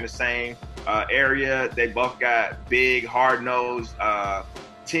right there in the same area. They both got big, hard-nosed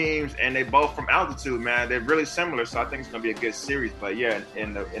teams, and they both from altitude, man. They're really similar, so I think it's gonna be a good series. But yeah,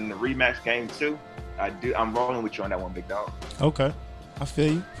 in the rematch game too, I'm rolling with you on that one, big dog. Okay, I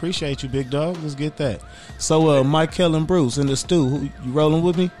feel you. Appreciate you, big dog. Let's get that. So, Michael and Bruce in the stew. You rolling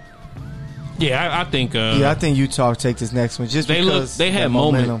with me? Yeah, I think. I think Utah take this next one just because they had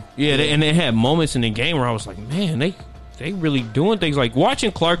moments. Yeah, they had moments in the game where I was like, man, they really doing things. Like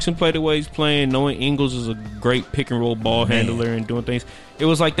watching Clarkson play the way he's playing, knowing Ingles is a great pick and roll ball handler and doing things. It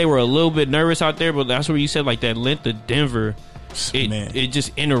was like they were a little bit nervous out there, but that's where you said like that length of Denver. It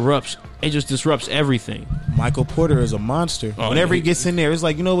just interrupts. It just disrupts everything. Michael Porter is a monster. Whenever he gets in there, it's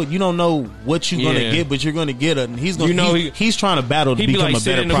like, you know what? You don't know what you're going to get, but you're going to get it. And he's going he's trying to battle to become a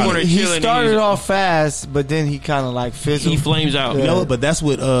better product. He started off fast, but then he kind of like fizzled. He flames out. You know what? But that's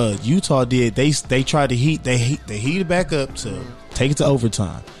what Utah did. They tried to heated back up to take it to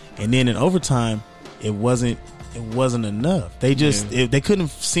overtime. And then in overtime, it wasn't enough. They just they couldn't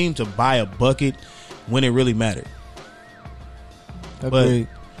seem to buy a bucket when it really mattered.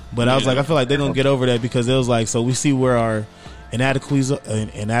 But I was like, I feel like they're gonna get over that because it was like, so we see where our inadequacies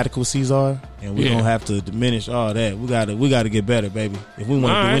are, and we're gonna have to diminish all that. We gotta get better, baby, if we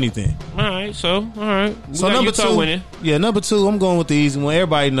want to do anything. All right. So number two, winning. Yeah, number 2. I'm going with the easy one.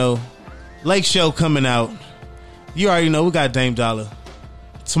 Everybody know, Lake Show coming out. You already know we got Dame Dollar.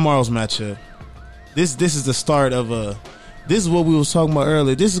 Tomorrow's matchup. This is the start of this is what we was talking about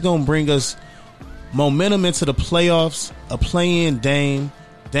earlier. This is gonna bring us momentum into the playoffs. A play-in Dame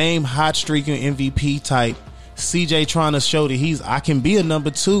hot streaking MVP type. CJ trying to show that I can be a number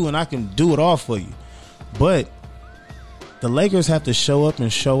 2 and I can do it all for you. But the Lakers have to show up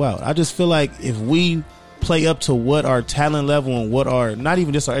and show out. I just feel like if we play up to what our talent level and what our, not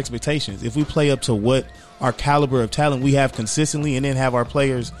even just our expectations, if we play up to what our caliber of talent we have consistently and then have our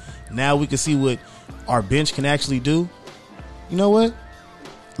players, now we can see what our bench can actually do. You know what?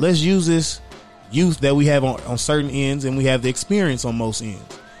 Let's use this youth that we have on certain ends, and we have the experience on most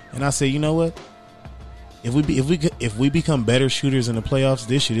ends. And I say, you know what? If we become better shooters in the playoffs,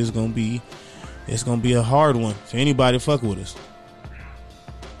 this shit is gonna be a hard one for anybody to fuck with us.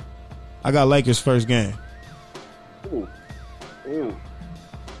 I got Lakers first game. Ooh.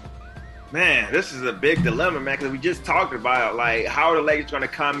 Man, this is a big dilemma, man, because we just talked about, like, how are the Lakers going to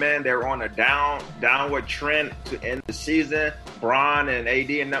come in? They're on a downward trend to end the season. Bron and AD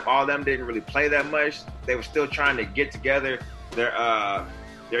and all them didn't really play that much. They were still trying to get together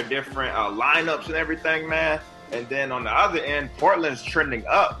their different lineups and everything, man. And then on the other end, Portland's trending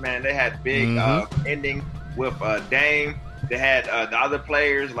up, man. They had big ending with Dame. They had the other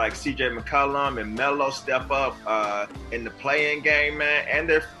players like CJ McCollum and Melo step up in the play-in game, man, and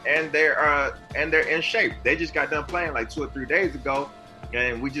they're in shape. They just got done playing like 2 or 3 days ago,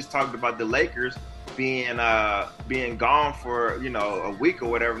 and we just talked about the Lakers being gone for a week or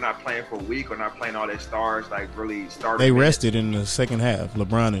whatever, not playing for a week or not playing all their stars like really started. They rested in the second half,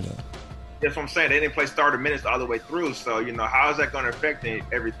 LeBron and them. That's what I'm saying. They didn't play starter minutes all the way through. So how is that going to affect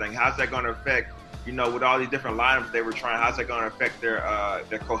everything? How's that going to affect with all these different lineups they were trying, how's that going to affect their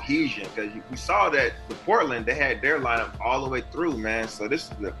cohesion? Because we saw that with Portland, they had their lineup all the way through, man. So this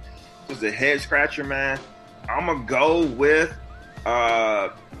is a head scratcher, man. I'm gonna go with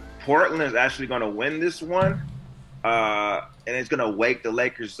Portland is actually going to win this one, and it's going to wake the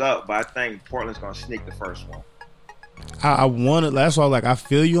Lakers up. But I think Portland's going to sneak the first one. I wanted. That's why, I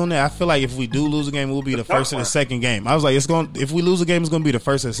feel you on that. I feel like if we do lose a game, it will be the first and the second game. I was like, if we lose a game, it's going to be the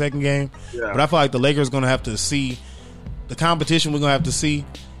first and second game. Yeah. But I feel like the Lakers are going to have to see the competition. We're going to have to see.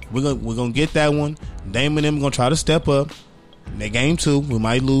 We're going to get that one. Dame and them are going to try to step up. In that game 2, we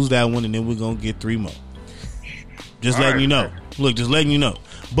might lose that one, and then we're going to get 3 more. Just letting you know. Look, just letting you know.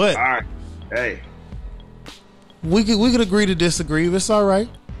 But all right, hey, we could agree to disagree. But it's all right.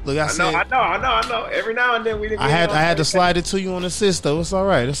 Look, I know. Every now and then we didn't. I had to slide it to you on assist though. It's all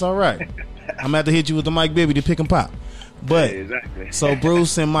right. I'm gonna have to hit you with the Mike Bibby to pick and pop. But exactly. So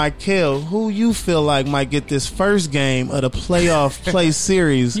Bruce and Michael, who you feel like might get this first game of the playoff play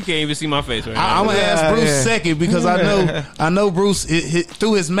series? You can't even see my face right now. I'm gonna ask Bruce second because I know Bruce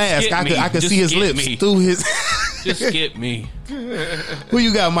through his mask. I could see his lips through his. Just skip me. Who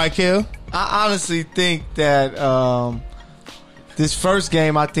you got, Michael? I honestly think that this first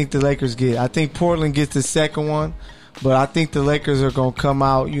game, I think the Lakers get. I think Portland gets the second one, but I think the Lakers are going to come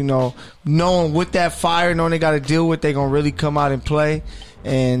out, knowing with that fire, knowing they got to deal with, they're going to really come out and play,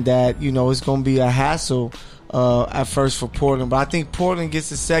 and that, it's going to be a hassle at first for Portland. But I think Portland gets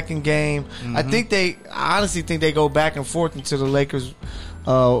the second game. Mm-hmm. I honestly think they go back and forth until the Lakers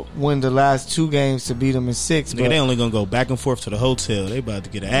win the last 2 games to beat them in 6. Yeah, they only gonna go back and forth to the hotel. They about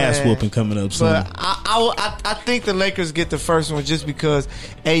to get an ass whooping coming up soon. But I think the Lakers get the first one just because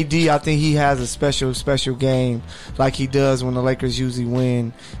AD, I think he has a special game like he does when the Lakers usually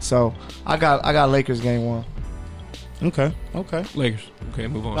win. So I got Lakers game 1. Okay. Lakers. Okay,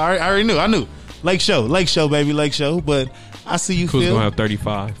 move on. All right, I knew. Lake Show, baby, Lake Show. But I see you. Who's Phil gonna have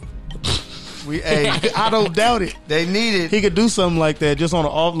 35? I don't doubt it. They need it. He could do something like that just on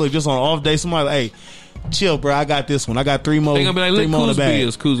an off day. Somebody like, hey, chill, bro. I got this one. I got 3 more. They're gonna be like, look, Kuz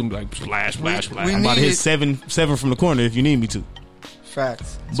is. Kuz gonna be like, splash. I'm about to hit 7 from the corner if you need me to.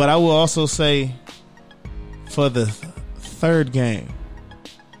 Facts. But I will also say, for the third game,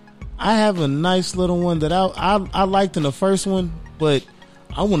 I have a nice little one that I liked in the first one, but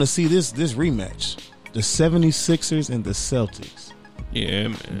I want to see this rematch. The 76ers and the Celtics. Yeah,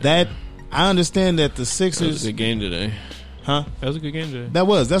 man. I understand that the Sixers. That was a good game today. Huh? That was a good game today.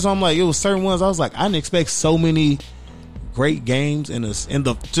 That's why I'm like, it was certain ones I was like, I didn't expect so many great games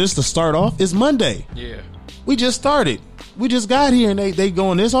just to start off. It's Monday. Yeah. We just started. We just got here and they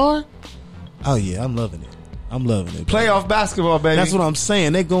going this hard? Oh yeah, I'm loving it. Playoff basketball, baby. That's what I'm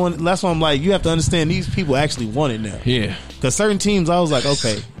saying. They going. That's why I'm like, you have to understand these people actually want it now. Yeah. Because certain teams, I was like,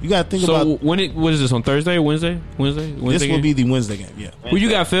 okay, you got to think about. So what is this, on Thursday or Wednesday? Wednesday this will be the Wednesday game. Yeah. Who you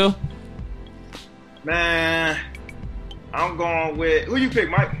got, Phil? Man, I'm going with who you pick,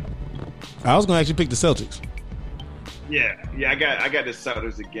 Mike. I was going to actually pick the Celtics. Yeah, I got the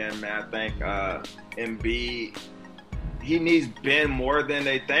Celtics again, man. I think Embiid, he needs Ben more than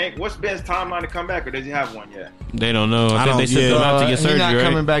they think. What's Ben's timeline to come back, or does he have one yet? They don't know. I think they sent him out to get surgery. He's not right?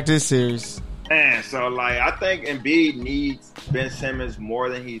 coming back this series. Man, so I think Embiid needs Ben Simmons more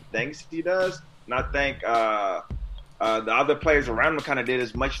than he thinks he does, and I think the other players around him kind of did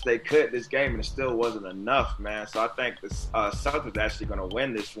as much as they could this game, and it still wasn't enough, man. So I think the Celtics are actually going to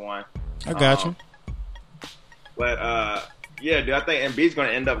win this one. I got you. But yeah, dude, I think Embiid's going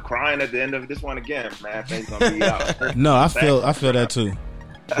to end up crying at the end of this one again, man. I think he's going to be out. No, I feel that too.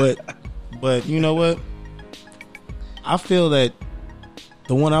 But you know what? I feel that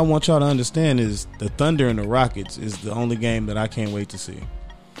the one I want y'all to understand is the Thunder and the Rockets is the only game that I can't wait to see.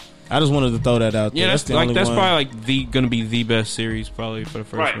 I just wanted to throw that out there. Yeah, that's probably going to be the best series probably for the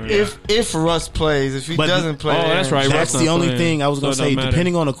first round. If Russ plays, if he doesn't play, that's right. That's the only thing I was going to say.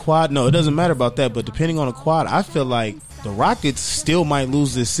 Depending on the quad, no, it doesn't matter about that. But depending on the quad, I feel like the Rockets still might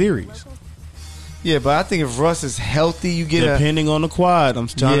lose this series. Yeah, but I think if Russ is healthy, you get depending on the quad. I'm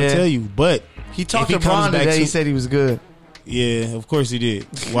trying to tell you, but he talked to Bron today. He said he was good. Yeah, of course he did.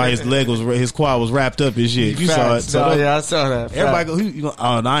 Why his quad was wrapped up and shit. You saw it. So yeah, I saw that. Everybody go.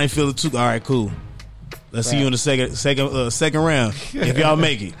 Oh, no, I ain't feeling too. All right, cool. Let's see you in the second round if y'all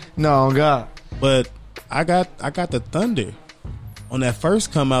make it. No, God. But I got the Thunder on that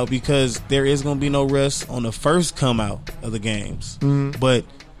first come out because there is going to be no rest on the first come out of the games. Mm-hmm. But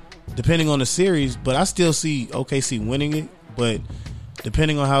depending on the series, but I still see OKC winning it. But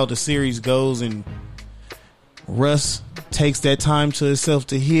depending on how the series goes and Russ takes that time to himself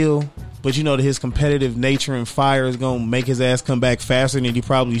to heal, But you know that his competitive nature and fire is going to make his ass come back faster than he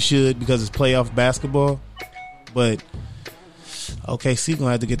probably should because it's playoff basketball. But OKC going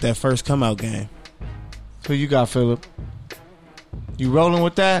to have to get that first come-out game. Who you got, Philip? You rolling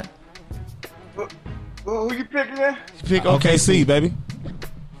with that? Who you picking there? You pick OKC, baby.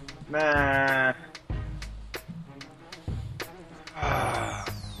 Man.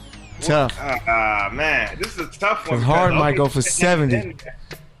 Tough. Man, this is a tough one. Because Harden might go for 70.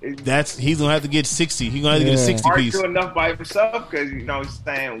 He's gonna have to get 60. He's gonna have to get a 60 Hard piece. do enough by himself because he's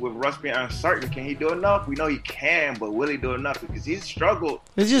saying with Russ being uncertain, can he do enough? We know he can, but will he do enough? Because he's struggled.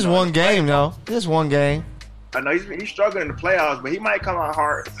 It's just one game, though. Just one game. I know he's struggling in the playoffs, but he might come out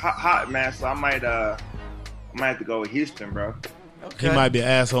hot, man. So I might have to go with Houston, bro. He might be an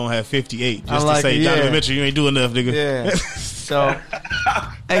asshole and have 58 just I like to say, it, yeah. Donovan Mitchell, you ain't doing enough, nigga. Yeah. So,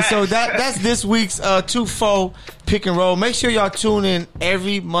 hey, so that's this week's 2-4 pick and roll. Make sure y'all tune in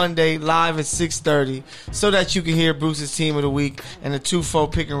every Monday live at 6:30 so that you can hear Bruce's team of the week and the 2-4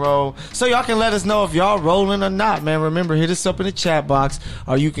 pick and roll. So y'all can let us know if y'all rolling or not, man. Remember, hit us up in the chat box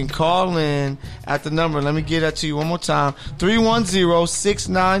or you can call in at the number. Let me get that to you one more time.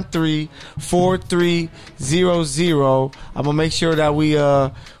 310-693-4300. I'm going to make sure that we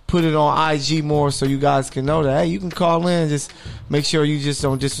put it on IG more so you guys can know that, hey, you can call in. Just make sure you just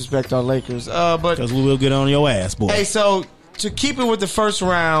don't disrespect our Lakers. But Because we will get on your ass, boy. hey, so to keep it with the first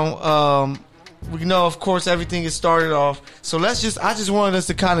round, we know, of course, everything is started off. So I just wanted us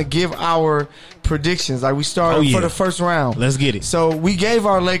to kind of give our predictions. Like we started for the first round. Let's get it. So we gave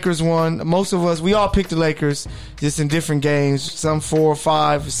our Lakers one. Most of us, we all picked the Lakers just in different games. Some 4,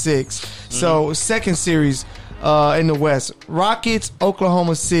 5, 6. Mm-hmm. So second series in the West, Rockets,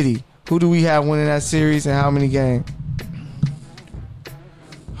 Oklahoma City. Who do we have winning that series and how many games?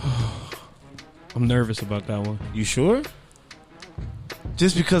 I'm nervous about that one. You sure?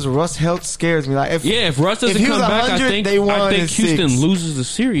 Just because Russ health scares me. Like If Russ doesn't he was come back, 100, I they won think in Houston 6. loses the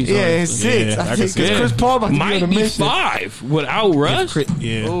series. Yeah, in honestly. 6. Yeah, I I can think see because that. Chris Paul about to be on Might a be mission. 5 without Russ.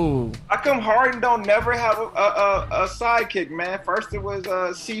 Yeah. Ooh. How come Harden don't never have a sidekick, man? First it was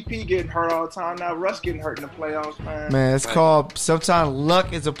CP getting hurt all the time. Now Russ getting hurt in the playoffs, man. Man, it's Like, called sometimes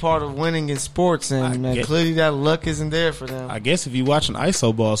luck is a part of winning in sports, and man, get- clearly that luck isn't there for them. I guess if you watching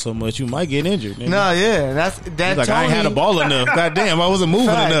ISO ball so much, you might get injured. Nigga. No, yeah, that's that. He's like, I ain't had a ball enough. God damn, I wasn't moving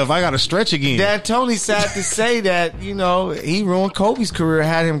Fact. enough. I got to stretch again. That Tony sad to say that he ruined Kobe's career,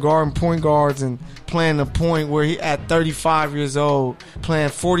 had him guarding point guards and playing the point where he at 35 years old playing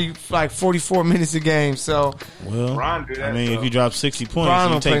 44 minutes a game. So Well, Bron do that, I mean, so. if you drop 60 points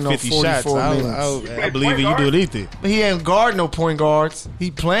Bron and don't you take play no 50 shots, 44 I minutes. believe in you do anything. he ain't guard no point guards. He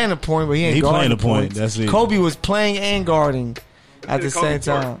playing the point, but he ain't He guarding playing the the point. points. That's it. Kobe was playing and guarding at the same Kobe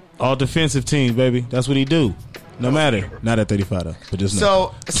time. All defensive teams, baby. That's what he do. No matter. Not at 35 though, but just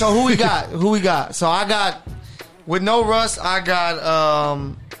know. So who we got? Who we got? So I got with no Russ. I got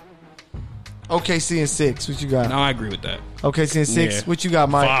OKC in 6. What you got? No, I agree with that. OKC in 6. Yeah. What you got,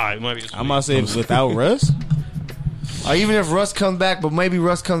 Mike? 5 might be. I'm gonna say without Russ. Or even if Russ comes back, but maybe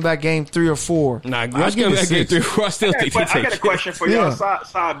Russ comes back game 3 or 4. Nah, I'll Russ give gonna it get 6. through. I still think they I got a take question for Yeah. y'all.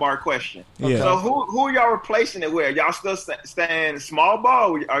 Sidebar question. Yeah. So who are y'all replacing it with? Y'all still staying small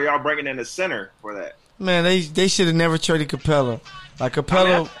ball, or are y'all bringing in a center for that? Man, they should have never traded Capella. Like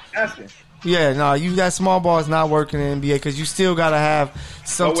Capella, I'm asking. yeah, no, that small ball is not working in the NBA because you still gotta have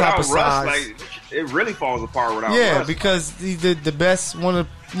some But type without of Russ, size. like it really falls apart without Yeah, Russ. because he's the best one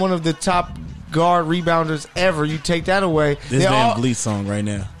of the top guard rebounders ever. You take that away, This they're damn all- Bleach song right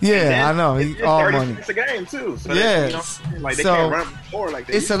now. Yeah, I know. It's He all 30 money. points a game too. So Yeah. like they So, can't run before like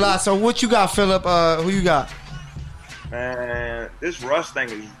they It's a used to. lot. So what you got, Philip? Who you got? Man, this Russ thing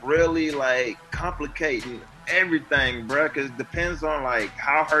is really like complicating everything, bro. Because it depends on like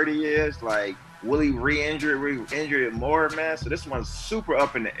how hurt he is. Like, will he re-injure it more, man? So this one's super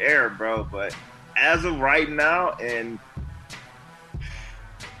up in the air, bro. But as of right now, and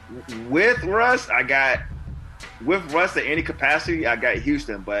with Russ, with Russ at any capacity, I got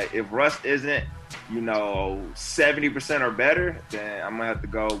Houston. But if Russ isn't, 70% or better, then I'm gonna have to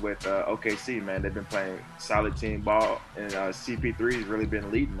go with OKC, man. They've been playing solid team ball, and CP3 has really been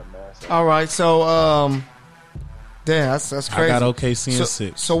leading them, man. So. All right, so damn, that's I crazy. got OKC in so,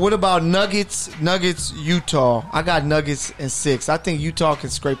 6. So what about Nuggets, Utah? I got Nuggets in 6. I think Utah can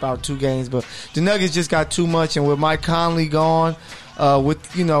scrape out 2 games, but the Nuggets just got too much, and with Mike Conley gone, with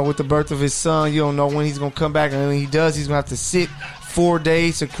the birth of his son, you don't know when he's gonna come back, and when he does, he's gonna have to sit 4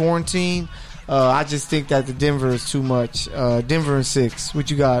 days to quarantine. I just think that the Denver is too much. Denver in 6.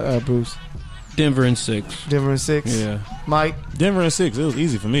 What you got, Bruce? Denver in 6. Denver in 6. Yeah. Mike. Denver in 6. It was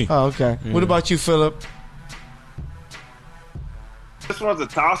easy for me. Oh, okay. Yeah. What about you, Philip? This one's a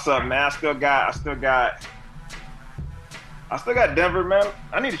toss up, man. I still got Denver, man.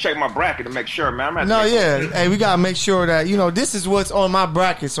 I need to check my bracket to make sure, man. Hey, we gotta make sure that this is what's on my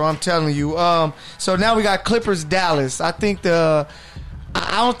bracket. So I'm telling you. So now we got Clippers, Dallas. I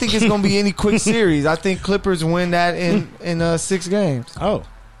don't think it's gonna be any quick series. I think Clippers win that in 6 games. Oh,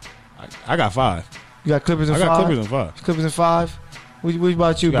 I got 5. You got Clippers in 5. I got Clippers in 5. Clippers in 5. What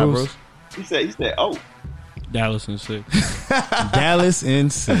about you, Bruce? He said, oh. Dallas in 6. Dallas in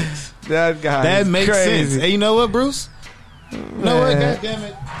 6. That makes crazy. sense. Hey, you know what, Bruce? You know what? God damn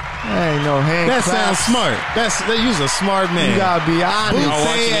it. Ain't no hand That claps. sounds smart. That you's a smart man. You gotta be honest. Y'all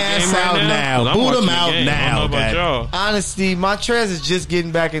watching the ass game right out now? now. 'Cause I'm Boot watching him the out game. I now, don't know about guy. y'all. Honesty, Montrez is just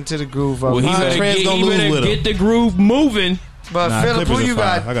getting back into the groove of Well, it. he better, Montrez get, don't he lose better with him. get the groove moving. But Nah, Philip, Clippers who in you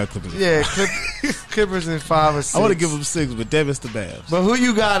 5. got? I got Clippers. Yeah, Clippers in 5 or 6. I want to give them 6, but Devin's the Babs. But who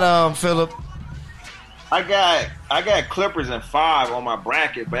you got, Philip? I got Clippers in 5 on my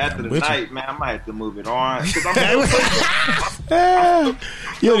bracket, but after the with you. night, man, I might have to move it on. 'Cause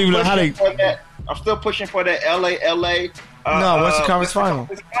You don't even know how they. I'm still pushing for that LA. No, Western Conference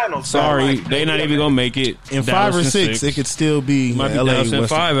Final. Sorry, they not even gonna make it. In Dallas 5 or in 6, it could still be Might be LA Dallas in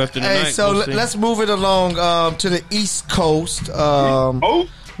Western. 5 after the Hey, night. so We'll see. let's move it along to the East Coast. Oh,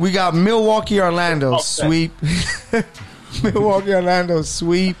 We got Milwaukee, Orlando sweep. Milwaukee, Orlando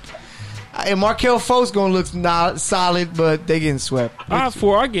sweep. And Markelle Fultz gonna look not solid, but they getting swept.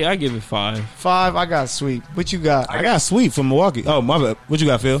 4. I give it 5. 5, I got sweep. What you got? I got sweep from Milwaukee. Oh, my bad. What you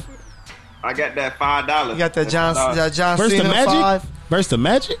got, Phil? I got that $5. You got that John First Cena the Magic? 5. Versus the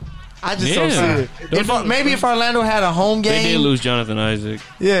Magic? I just Yeah. don't see it. If Orlando had a home game, They did lose Jonathan Isaac.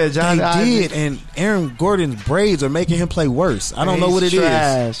 Yeah, John They did, and Aaron Gordon's braids are making him play worse. I don't know what it is.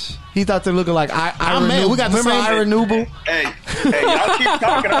 trash. He thought they looking like Ira man, we got the Remember same- Ira Newble? Hey, y'all keep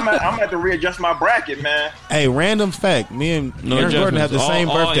talking. I'm gonna have to readjust my bracket, man. Hey, random fact. Me and No Aaron Gordon have the adjustments. same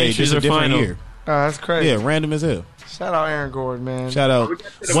All birthday, entries just a are different final. year. Oh, that's crazy. Yeah, random as hell. Shout out Aaron Gordon, man. Shout out We got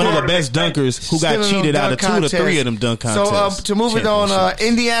to the one of the Florida best Big dunkers who got Still in cheated them out of dunk 2 to 3 contests. of them dunk contests. So to move it on, Championships.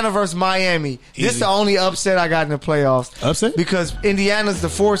 Indiana versus Miami. This Easy. is the only upset I got in the playoffs. Upset? Because Indiana's the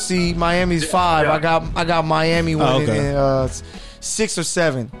 4 seed, Miami's 5. Yeah. I got Miami winning okay. in 6 or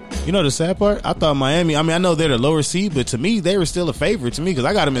 7. You know the sad part? I thought Miami. I mean, I know they're the lower seed, but to me, they were still a favorite to me because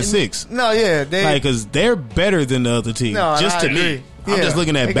I got them in 6. No, yeah, they Like, because they're better than the other team. no, just I to agree. me, I'm just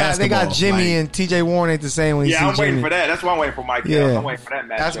looking at basketball. They got Jimmy Like, and TJ Warren ain't the same when you Yeah, see I'm waiting Jimmy. for that. That's why I'm waiting for Mike. Yeah. I'm waiting for that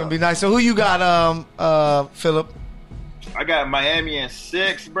match. That's gonna be nice. So who you got, Philip? I got Miami in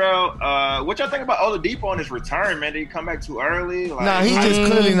 6, bro. What y'all think about Oladipo on his return, man? Did he come back too early? Like, Nah, he's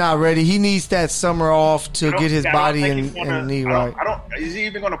just clearly not ready. He needs that summer off to get his body and knee right. Is he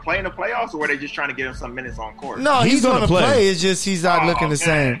even going to play in the playoffs, or are they just trying to get him some minutes on court? No, he's gonna play. It's just he's not looking the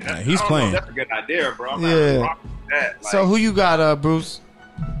same. Yeah, he's I don't know. playing. That's a good idea, bro. I'm Yeah. not rocking with that. Like, So who you got, Bruce?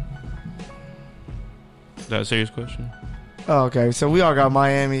 Is that a serious question? Oh, okay, so we all got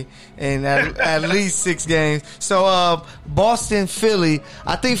Miami in at least 6 games. So Boston, Philly.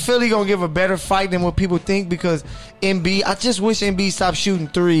 I think Philly gonna give a better fight than what people think because Embiid. I just wish Embiid stopped shooting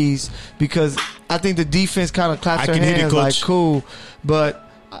threes because I think the defense kind of claps I their can hit it, hands like coach. cool, but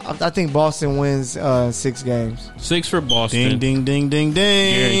I think Boston wins 6 games. 6 for Boston. ding, ding, ding, ding,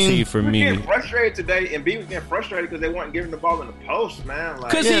 ding. Guaranteed for he was me. getting frustrated today, and B was getting frustrated because they weren't giving the ball in the post, man. Like,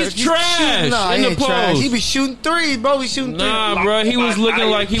 Cause he's trash Nah, in he the ain't trash. post. He be shooting threes, bro. He shooting Nah, threes. bro, he was looking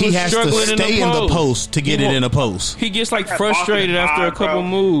like he He was has to struggling stay in the post. to get He it won't- in the post. He gets like got frustrated Boston after a 5, couple bro.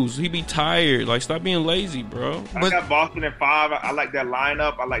 moves. He be tired. Like, stop being lazy, bro. I got Boston in 5. I like that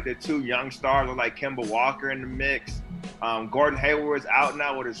lineup. I like their 2 young stars. I like Kemba Walker in the mix. Gordon Hayward's out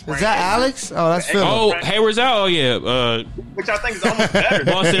now with his sprained Is that ankle. Alex? Oh, that's Philip. Oh, Hayward's out. Oh yeah. Which I think is almost better.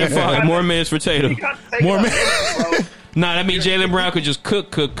 Boston at 5. More minutes for Tatum. He kinda take More it minutes. up, bro. Nah, that means Jaylen Brown could just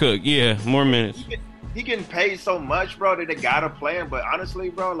cook. Yeah, more minutes. He getting paid so much, bro, that they gotta play him. But honestly,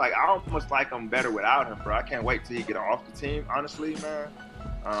 bro, like I almost like him better without him, bro. I can't wait till he get off the team. Honestly, man.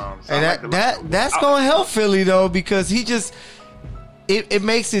 So And I like the- that's gonna help Philly though because he just it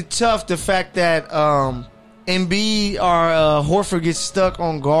makes it tough the fact that Embiid or Horford gets stuck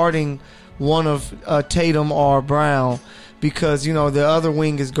on guarding one of Tatum or Brown because you know the other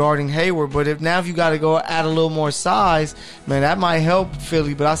wing is guarding Hayward. But if you got to go add a little more size, man, that might help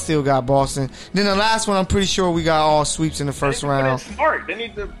Philly. But I still got Boston. Then the last one, I'm pretty sure we got all sweeps in the first They need to round. put in Smart. They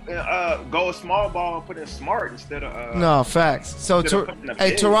need to go a small ball and put in Smart instead of No facts. So Should've put in a hey,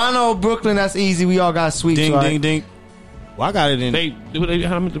 big. Toronto, Brooklyn, that's easy. We all got sweeps. Ding, right? ding, ding. Well, I got it in. They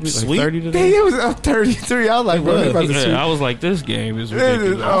how many like Sweet. 30 Dang, today? it was up 33. I was like, bro, they about to sweep. Yeah, I was like, this game is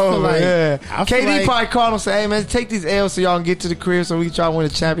ridiculous. Oh, like- yeah. I feel KD like- probably called him and say, hey, man, take these L's so y'all can get to the crib so we can try to win a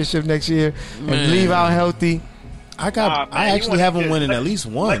championship next year and Man. leave out healthy. I actually have them winning at least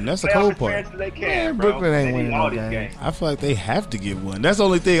one. That's the cool part. Man, Brooklyn ain't winning all these games. I feel like they have to get one. That's the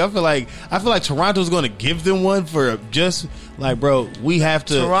only thing. I feel like Toronto's going to give them one for just like, bro, we have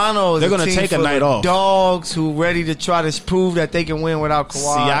to. Toronto is they're going to take a night off. Dogs who ready to try to prove that they can win without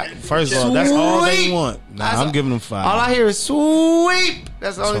Kawhi. See, first of all, that's all they want. Nah, I'm giving them 5. All I hear is sweep.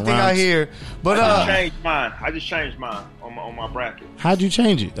 That's the only thing I hear. But I just changed mine on my bracket. How'd you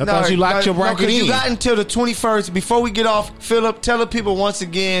change it? I thought you locked your bracket in. You got until the 21st. Before we get off, Philip, tell the people once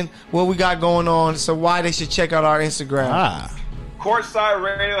again what we got going on, so why they should check out our Instagram. Courtside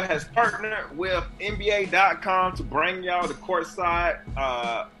Radio has partnered with NBA.com to bring y'all the Courtside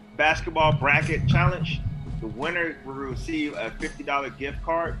Basketball Bracket Challenge. The winner will receive a $50 gift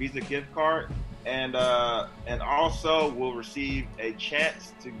card, Visa gift card, and also will receive a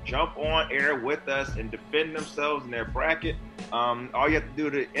chance to jump on air with us and defend themselves in their bracket. All you have to do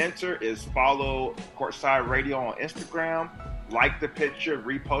to enter is follow Courtside Radio on Instagram, like the picture,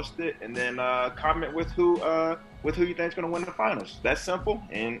 repost it, and then comment with who you think is going to win the finals. That's simple.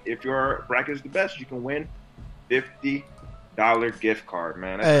 And if your bracket is the best, you can win $50 gift card,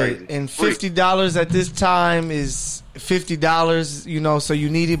 man. That's crazy. And $50 at this time is $50, so you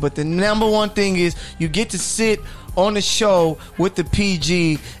need it. But the number one thing is you get to sit on the show with the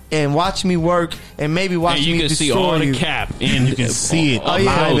PG and watch me work and maybe watch me destroy you. You can see all the cap. And you can see it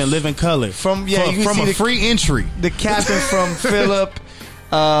live and live in color. From a free entry. The captain from Philip.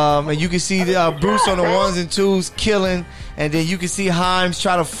 And you can see Bruce on the 1s and 2s killing. And then you can see Himes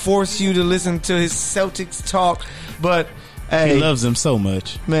try to force you to listen to his Celtics talk. But he loves them so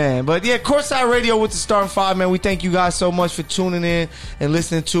much, man. But yeah, Courtside Radio with the Starting 5, man. We thank you guys so much for tuning in and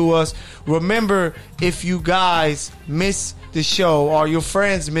listening to us. Remember, if you guys miss the show or your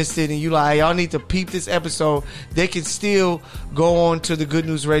friends missed it and you like, hey, y'all need to peep this episode, they can still go on to the Good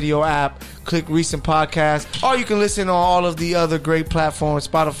News Radio app, click recent podcasts, or you can listen on all of the other great platforms: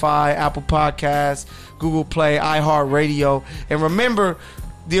 Spotify, Apple Podcasts, Google Play, iHeartRadio. And remember,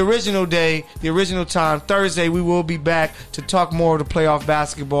 the original day, the original time, Thursday, we will be back to talk more of the playoff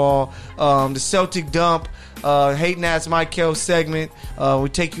basketball, the Celtic dump, Hating Ass Michael segment. We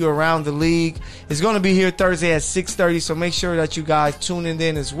take you around the league. It's going to be here Thursday at 6:30, so make sure that you guys tune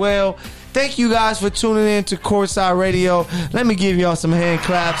in as well. Thank you guys for tuning in to Courtside Radio. Let me give y'all some hand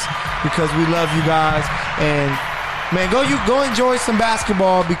claps because we love you guys. And, man, go enjoy some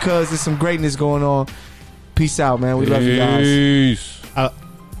basketball because there's some greatness going on. Peace out, man. We love you guys.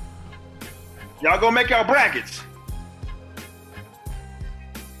 Y'all go make y'all brackets.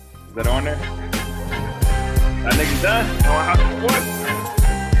 Is that on there? That nigga's done.